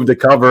removed the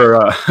cover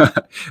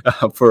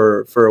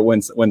for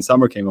when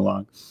summer came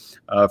along.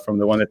 From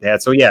the one that they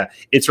had. So yeah,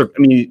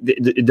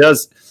 it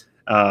does,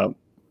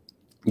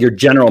 your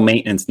general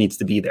maintenance needs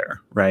to be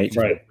there, right?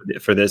 Right.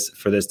 For this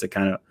to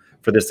kind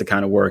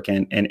of work.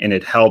 And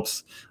it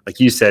helps, like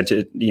you said,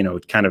 to,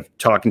 kind of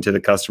talking to the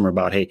customer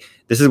about, hey,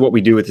 this is what we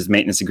do with this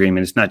maintenance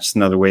agreement. It's not just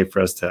another way for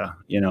us to,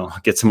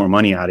 get some more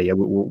money out of you.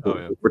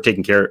 We're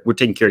taking care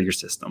of your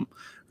system.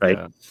 Right.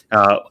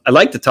 Yeah. I'd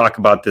like to talk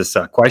about this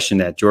question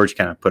that George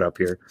kind of put up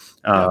here.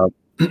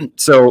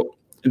 So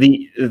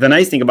the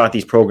nice thing about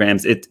these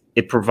programs, it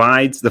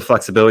provides the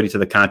flexibility to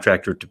the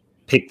contractor to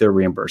pick their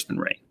reimbursement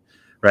rate,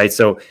 right?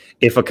 So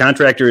if a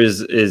contractor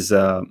is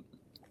at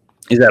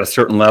a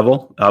certain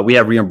level, we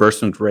have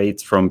reimbursement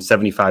rates from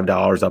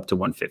 $75 up to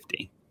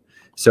 $150.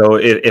 So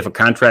if a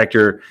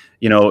contractor,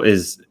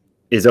 is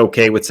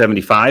okay with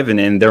 75, and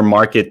in their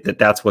market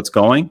that's what's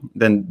going,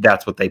 then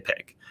that's what they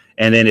pick.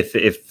 And then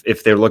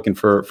if they're looking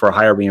for a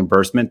higher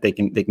reimbursement, they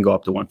can go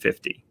up to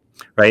 150,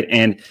 right?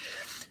 And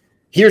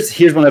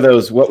Here's one of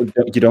those, what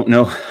you don't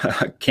know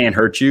can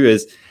hurt you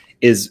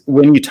is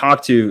when you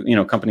talk to,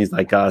 companies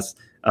like us,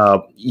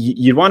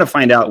 you want to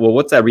find out, well,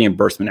 what's that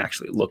reimbursement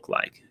actually look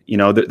like?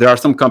 There are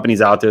some companies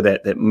out there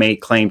that may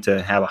claim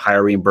to have a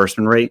higher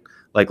reimbursement rate.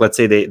 Like, let's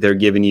say they're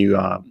giving you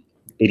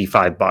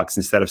 $85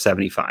 instead of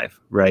 75,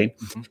 right?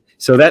 Mm-hmm.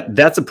 So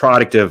that's a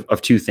product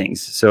of two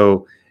things.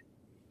 So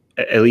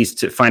at least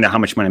to find out how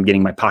much money I'm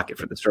getting in my pocket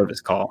for the service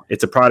call.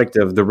 It's a product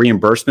of the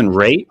reimbursement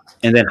rate,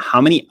 and then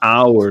how many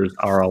hours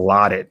are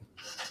allotted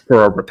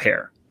for a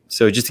repair.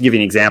 So just to give you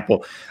an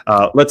example,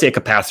 let's say a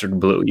capacitor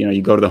blew.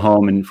 You go to the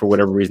home, and for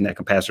whatever reason that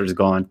capacitor is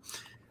gone.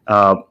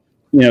 The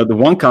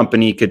one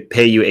company could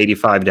pay you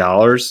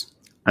 $85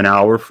 an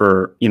hour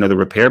for the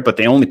repair, but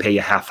they only pay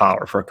you half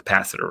hour for a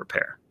capacitor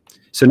repair.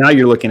 So now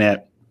you're looking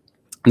at,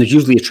 and there's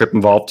usually a trip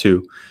involved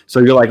too. So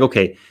you're like,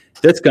 okay,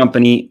 This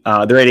company,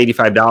 they're at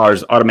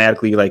 $85,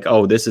 automatically like,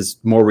 oh, this is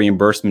more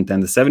reimbursement than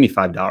the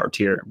 $75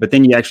 tier. But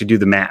then you actually do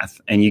the math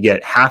and you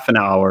get half an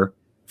hour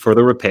for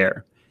the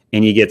repair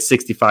and you get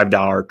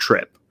 $65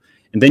 trip.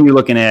 And then you're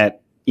looking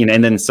at,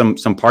 and then some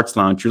parts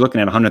lounge, you're looking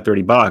at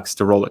 $130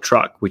 to roll a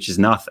truck, which is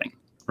nothing,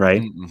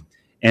 right? Mm-hmm.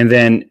 And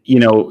then,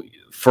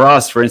 for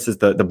us, for instance,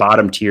 the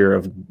bottom tier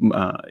of,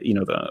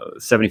 the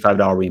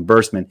 $75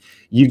 reimbursement,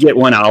 you get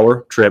 1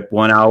 hour trip,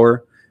 1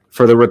 hour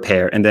for the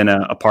repair, and then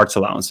a parts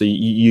allowance. So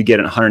you get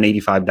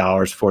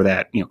 $185 for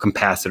that,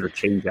 capacitor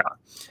change out.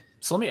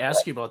 So let me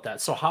ask you about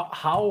that. So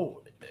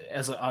how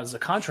as a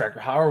contractor,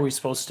 how are we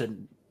supposed to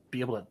be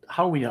able to,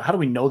 how do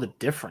we know the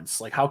difference?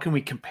 Like, how can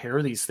we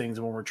compare these things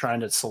when we're trying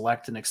to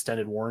select an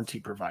extended warranty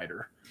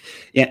provider?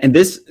 Yeah. And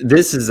this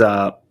is,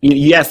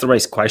 you ask the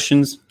right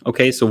questions.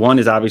 Okay. So one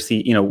is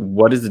obviously,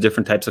 what is the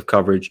different types of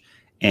coverage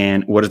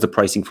and what is the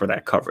pricing for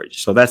that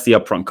coverage? So that's the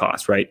upfront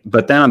cost, right?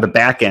 But then on the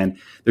back end,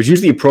 there's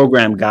usually a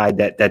program guide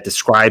that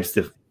describes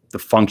the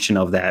function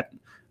of that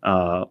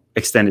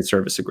extended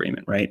service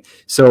agreement, right?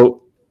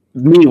 So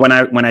me, when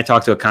I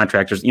talk to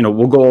contractors,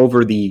 we'll go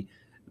over the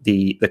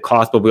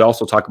cost, but we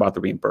also talk about the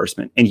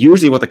reimbursement. And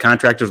usually what the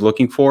contractor is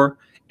looking for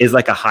is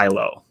like a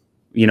high-low,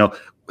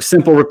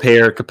 simple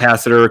repair,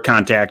 capacitor,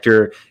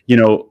 contactor,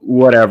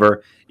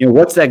 whatever.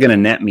 What's that going to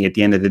net me at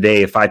the end of the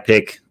day if I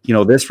pick,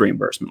 this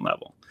reimbursement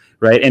level,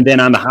 right? And then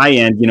on the high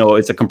end,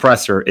 it's a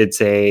compressor,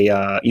 it's a,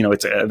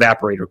 it's an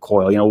evaporator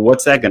coil.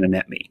 What's that going to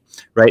net me,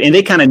 right? And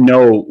they kind of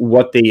know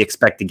what they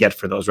expect to get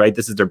for those, right?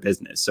 This is their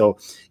business. So,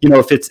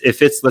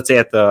 if it's let's say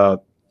at the,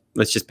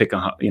 let's just pick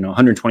a,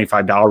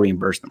 $125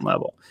 reimbursement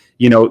level,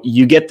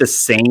 you get the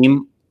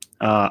same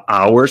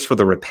hours for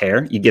the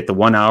repair. You get the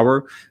 1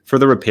 hour for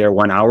the repair,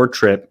 1 hour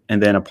trip,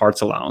 and then a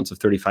parts allowance of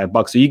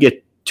 $35. So you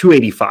get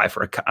 $285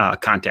 for a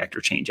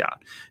contactor change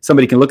out.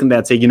 Somebody can look at that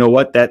and say, you know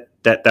what, that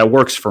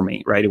works for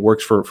me, right? It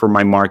works for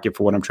my market,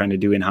 for what I'm trying to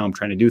do and how I'm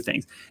trying to do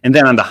things. And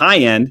then on the high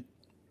end,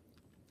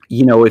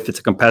 if it's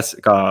a compressor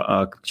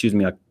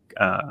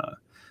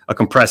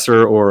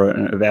or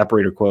an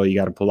evaporator coil you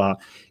got to pull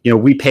out,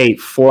 we pay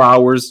 4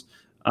 hours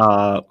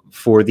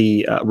for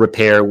the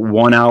repair,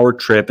 1 hour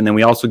trip, and then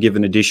we also give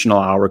an additional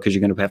hour because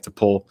you're going to have to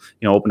pull,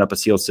 open up a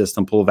seal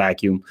system, pull a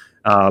vacuum,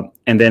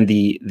 and then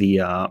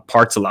the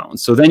parts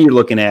allowance. So then you're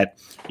looking at,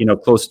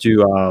 close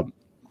to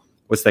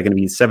what's that going to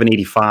be,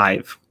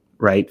 $785,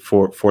 right,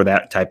 for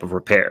that type of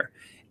repair.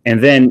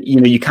 And then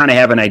you kind of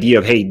have an idea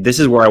of, hey, this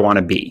is where I want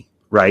to be,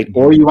 right?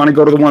 Or you want to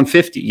go to the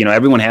 150.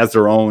 Everyone has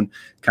their own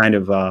kind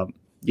of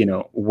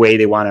way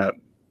they want to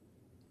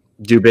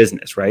do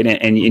business, right?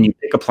 And you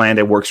pick a plan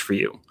that works for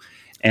you.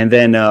 And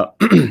then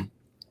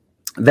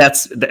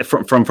that's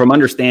from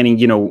understanding,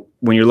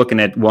 when you're looking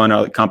at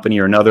one company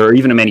or another, or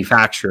even a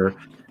manufacturer,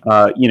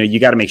 you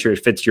got to make sure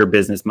it fits your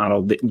business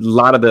model. A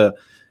lot of the,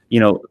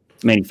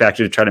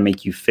 manufacturers try to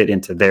make you fit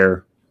into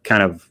their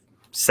kind of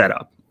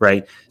setup,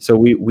 right? So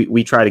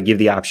we try to give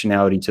the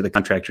optionality to the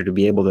contractor to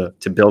be able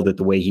to build it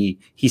the way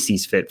he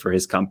sees fit for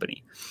his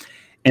company.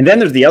 And then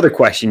there's the other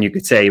question you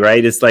could say,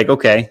 right? It's like,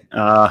 okay,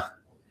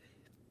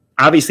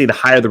 obviously the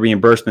higher the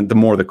reimbursement, the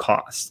more the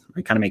cost.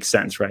 It kind of makes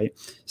sense, right?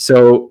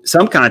 So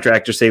some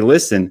contractors say,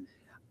 listen,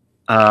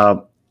 I'd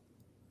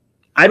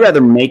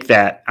rather make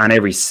that on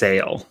every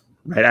sale,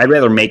 right? I'd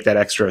rather make that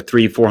extra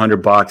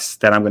 $300-$400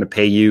 that I'm going to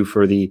pay you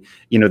for the,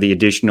 the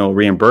additional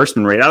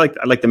reimbursement rate.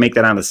 I'd like to make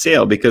that on the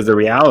sale, because the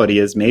reality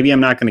is maybe I'm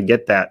not going to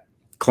get that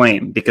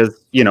claim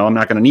because, I'm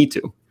not going to need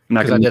to.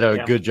 Because I did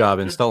a good job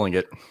installing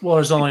it. Well,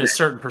 there's only a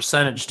certain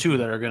percentage too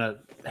that are going to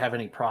have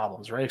any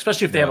problems, right?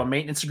 Especially if they have a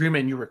maintenance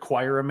agreement and you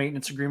require a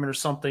maintenance agreement or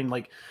something.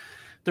 Like,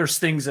 there's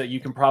things that you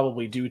can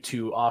probably do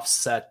to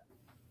offset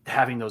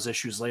having those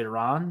issues later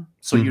on.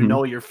 So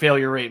your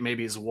failure rate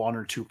maybe is 1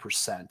 or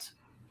 2%,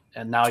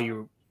 and now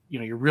you're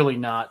really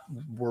not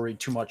worried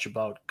too much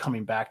about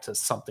coming back to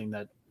something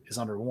that is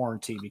under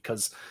warranty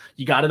because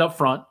you got it up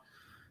front.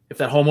 If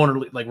that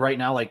homeowner, like right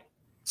now, like,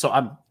 so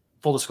I'm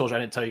full disclosure, I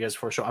didn't tell you guys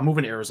before the show, I'm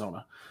moving to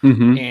Arizona,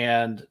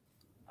 and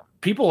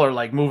people are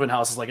like moving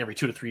houses like every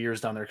 2 to 3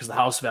 years down there because the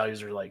house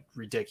values are like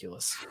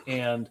ridiculous.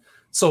 And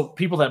so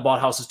people that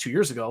bought houses 2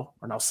 years ago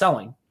are now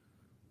selling.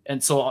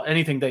 And so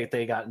anything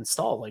they got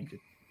installed, like,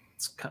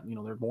 it's,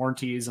 their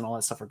warranties and all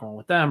that stuff are going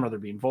with them, or they're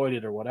being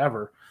voided or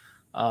whatever.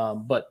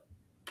 But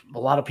a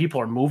lot of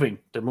people are moving.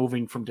 They're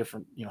moving from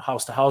different,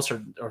 house to house,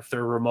 or if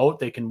they're remote,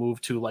 they can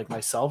move to, like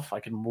myself, I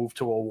can move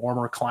to a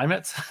warmer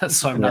climate.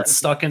 So I'm not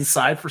stuck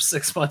inside for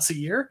 6 months a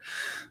year.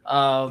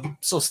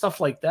 So stuff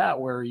like that,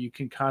 where you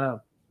can kind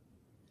of,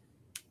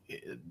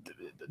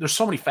 there's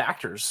so many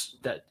factors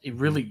that it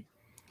really,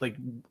 like,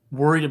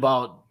 worried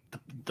about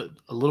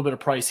a little bit of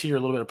price here, a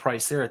little bit of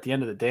price there. At the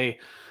end of the day,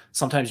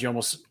 sometimes you're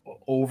almost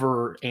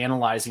over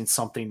analyzing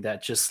something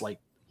that just like,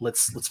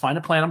 let's find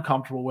a plan I'm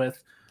comfortable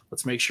with.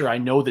 Let's make sure I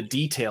know the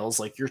details,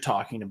 like you're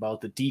talking about,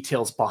 the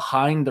details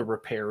behind the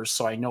repairs,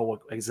 so I know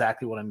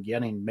exactly what I'm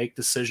getting, make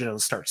decision,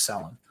 and start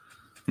selling.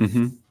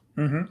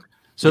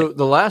 So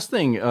the last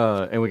thing,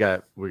 and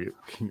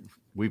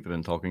we've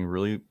been talking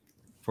really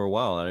for a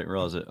while. I didn't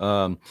realize it.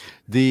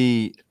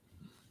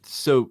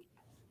 So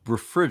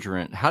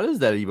refrigerant, how does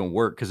that even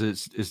work? Because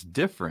it's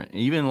different,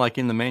 even like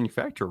in the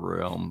manufacturer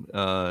realm.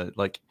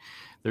 Like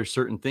there's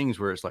certain things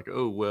where it's like,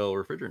 oh well,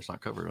 refrigerant's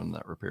not covered on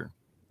that repair,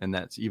 and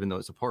that's even though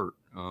it's a part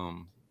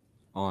on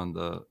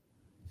the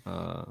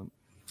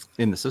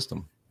in the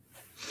system.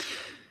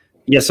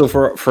 Yeah. So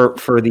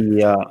for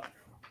the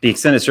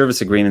extended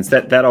service agreements,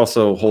 that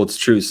also holds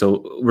true. So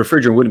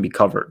refrigerant wouldn't be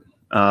covered.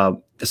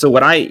 So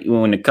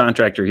when a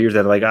contractor hears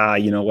that, like,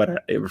 you know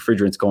what,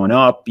 refrigerant's going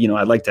up, you know,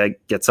 I'd like to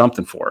get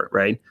something for it,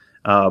 right?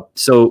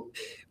 So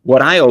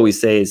what I always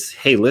say is,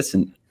 hey,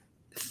 listen,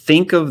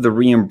 think of the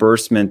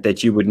reimbursement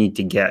that you would need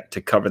to get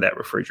to cover that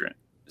refrigerant.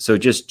 So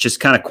just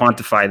kind of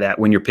quantify that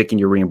when you're picking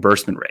your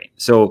reimbursement rate.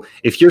 So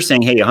if you're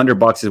saying, hey,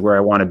 $100 is where I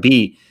want to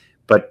be,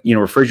 but you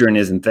know, refrigerant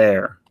isn't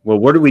there. Well,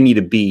 where do we need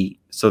to be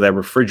so that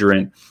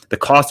the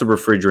cost of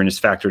refrigerant is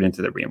factored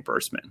into the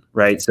reimbursement,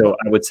 right? So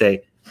I would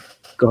say,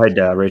 go ahead,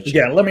 Rich.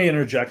 Yeah, let me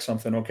interject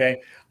something,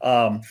 okay?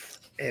 And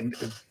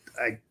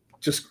I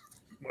just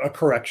a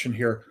correction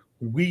here.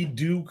 We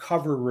do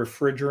cover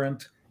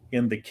refrigerant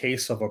in the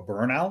case of a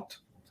burnout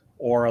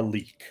or a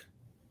leak.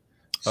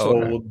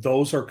 So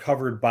those are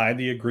covered by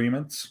the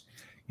agreements.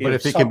 But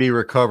if it can be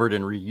recovered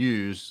and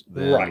reused,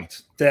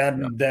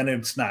 then then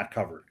it's not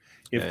covered.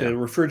 If the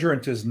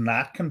refrigerant is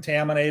not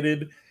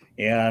contaminated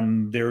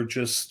and they're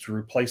just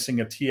replacing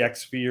a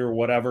TXV or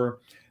whatever,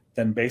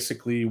 then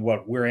basically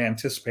what we're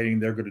anticipating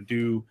they're going to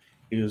do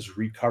is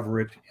recover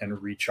it and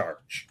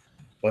recharge.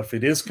 But if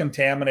it is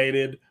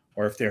contaminated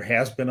or if there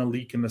has been a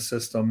leak in the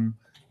system,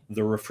 the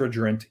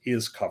refrigerant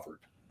is covered.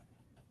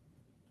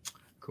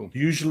 Cool.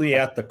 Usually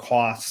at the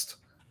cost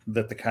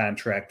that the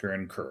contractor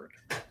incurred.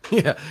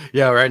 Yeah.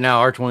 Right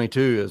now, R22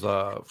 is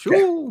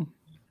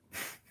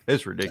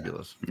it's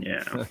ridiculous.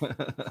 Yeah.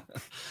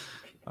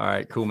 All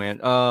right, cool, man.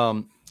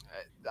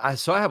 I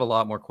have a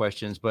lot more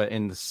questions, but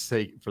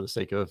for the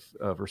sake of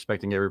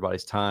respecting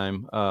everybody's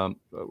time,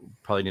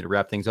 probably need to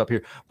wrap things up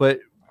here. But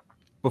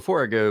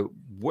before I go,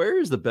 where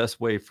is the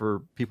best way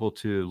for people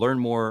to learn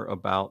more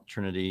about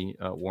Trinity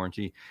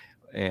Warranty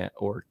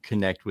or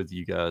connect with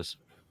you guys?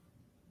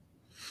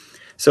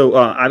 So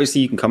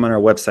obviously you can come on our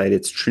website.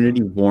 It's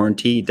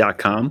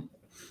trinitywarranty.com.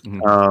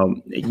 Mm-hmm.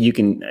 You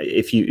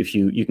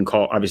can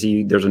call,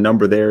 obviously there's a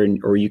number there,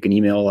 or you can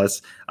email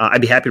us. I'd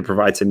be happy to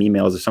provide some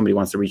emails if somebody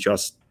wants to reach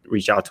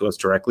out to us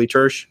directly,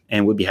 Tersh,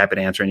 and we'd be happy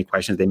to answer any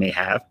questions they may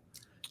have.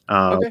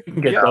 You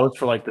can get those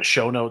for like the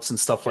show notes and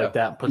stuff like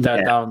that. Put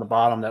that down on the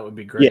bottom. That would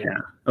be great. Yeah.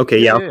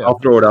 Okay. I'll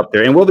throw it up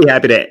there, and we'll be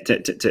happy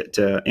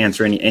to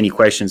answer any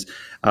questions.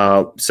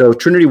 So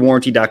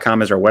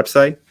trinitywarranty.com is our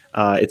website.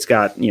 It's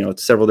got,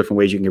 several different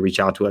ways you can reach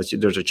out to us.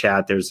 There's a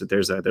chat, there's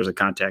a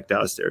contact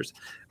us, there's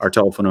our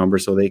telephone number,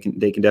 so they can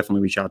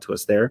definitely reach out to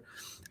us there.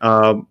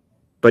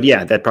 But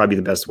yeah, that'd probably be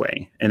the best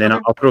way. And then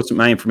I'll throw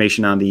my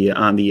information on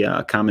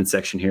the comment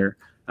section here,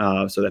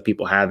 so that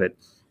people have it.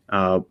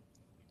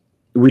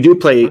 We do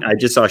play. I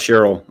just saw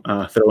Cheryl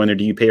throw in there.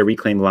 Do you pay a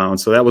reclaim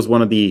allowance? So that was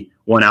one of the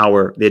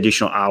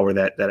additional hour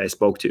that I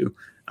spoke to,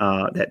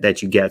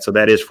 that you get. So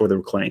that is for the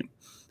reclaim.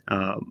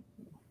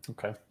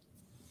 Okay.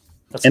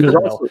 That's and good.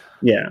 also,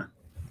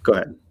 go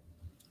ahead.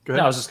 No,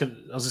 I was just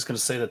gonna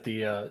say that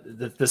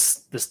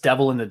this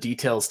devil in the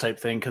details type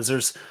thing, because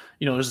there's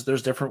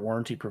different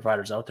warranty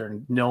providers out there,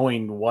 and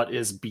knowing what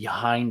is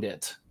behind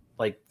it.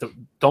 Like,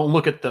 don't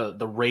look at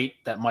the rate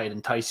that might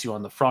entice you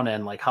on the front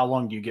end. Like, how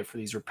long do you get for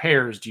these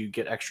repairs? Do you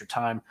get extra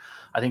time?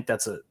 I think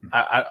that's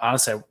I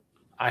honestly,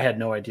 I had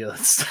no idea.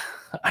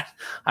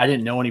 I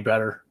didn't know any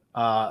better.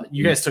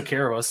 You guys took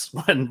care of us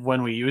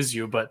when we used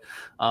you, but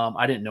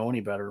I didn't know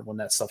any better when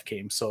that stuff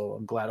came. So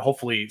I'm glad.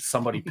 Hopefully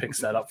somebody picks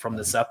that up from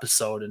this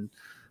episode and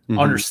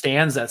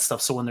understands that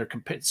stuff. So when they're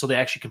so they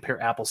actually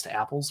compare apples to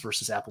apples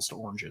versus apples to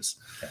oranges.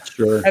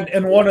 Sure.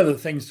 And one of the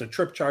things, the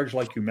trip charge,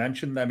 like you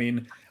mentioned, I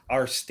mean,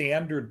 our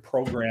standard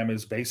program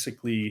is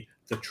basically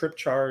the trip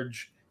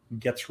charge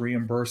gets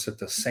reimbursed at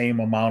the same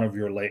amount of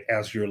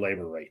as your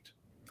labor rate.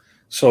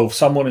 So if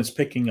someone is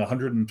picking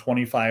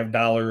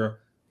 $125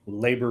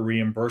 labor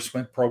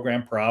reimbursement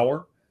program per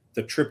hour,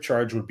 the trip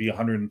charge would be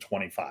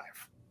 $125.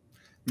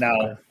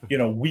 Now,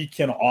 we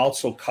can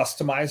also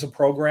customize a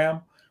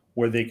program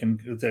where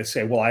they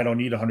say, well, I don't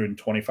need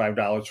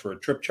 $125 for a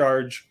trip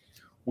charge.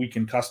 We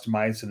can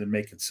customize it and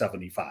make it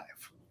 $75.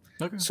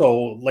 Okay.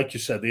 So like you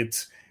said,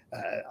 it's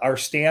our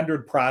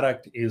standard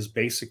product is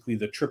basically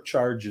the trip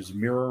charge is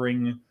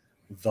mirroring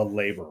the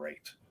labor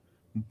rate,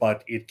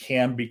 but it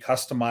can be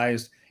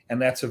customized. And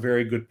that's a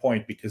very good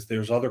point, because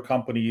there's other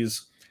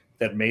companies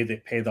that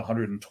they pay the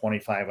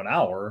 $125 an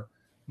hour,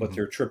 but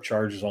their trip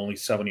charge is only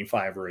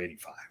 $75 or $85.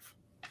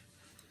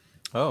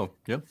 Oh,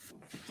 yep.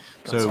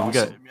 So awesome. We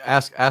got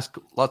ask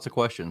lots of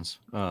questions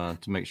to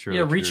make sure.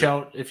 Yeah, reach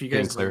out if you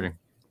guys clarity.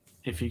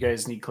 If you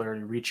guys need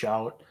clarity, reach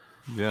out.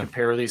 Yeah,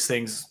 compare these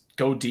things.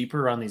 Go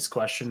deeper on these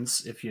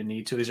questions if you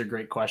need to. These are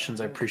great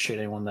questions. I appreciate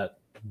anyone that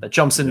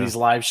jumps into these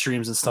live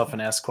streams and stuff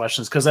and asks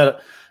questions, because it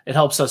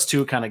helps us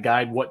to kind of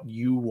guide what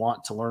you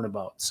want to learn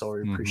about. So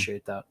we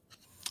appreciate that.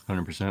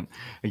 100%.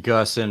 And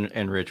Gus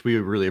and Rich, we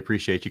really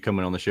appreciate you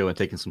coming on the show and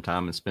taking some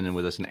time and spending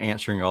with us and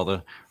answering all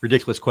the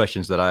ridiculous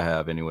questions that I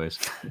have anyways.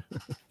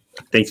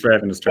 Thanks for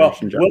having us, Well,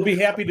 John. we'll be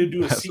happy to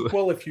do a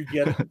sequel if you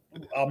get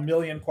a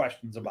million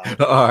questions about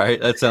it. All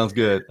right. That sounds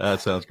good. That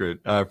sounds great.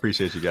 I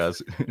appreciate you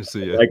guys.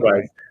 See you.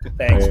 Likewise.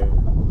 Thanks.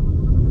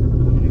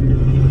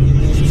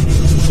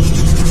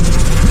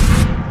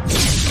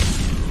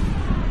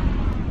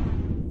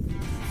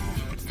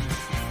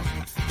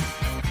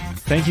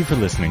 Thank you for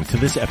listening to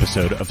this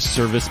episode of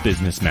Service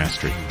Business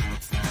Mastery.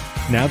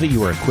 Now that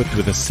you are equipped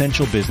with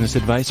essential business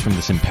advice from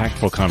this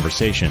impactful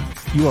conversation,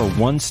 you are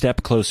one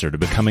step closer to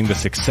becoming the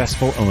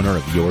successful owner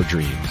of your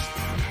dreams.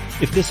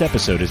 If this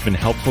episode has been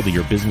helpful to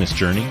your business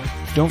journey,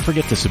 don't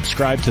forget to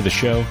subscribe to the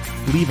show,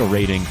 leave a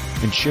rating,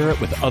 and share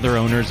it with other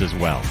owners as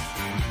well.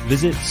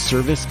 Visit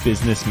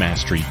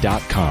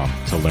servicebusinessmastery.com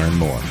to learn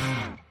more.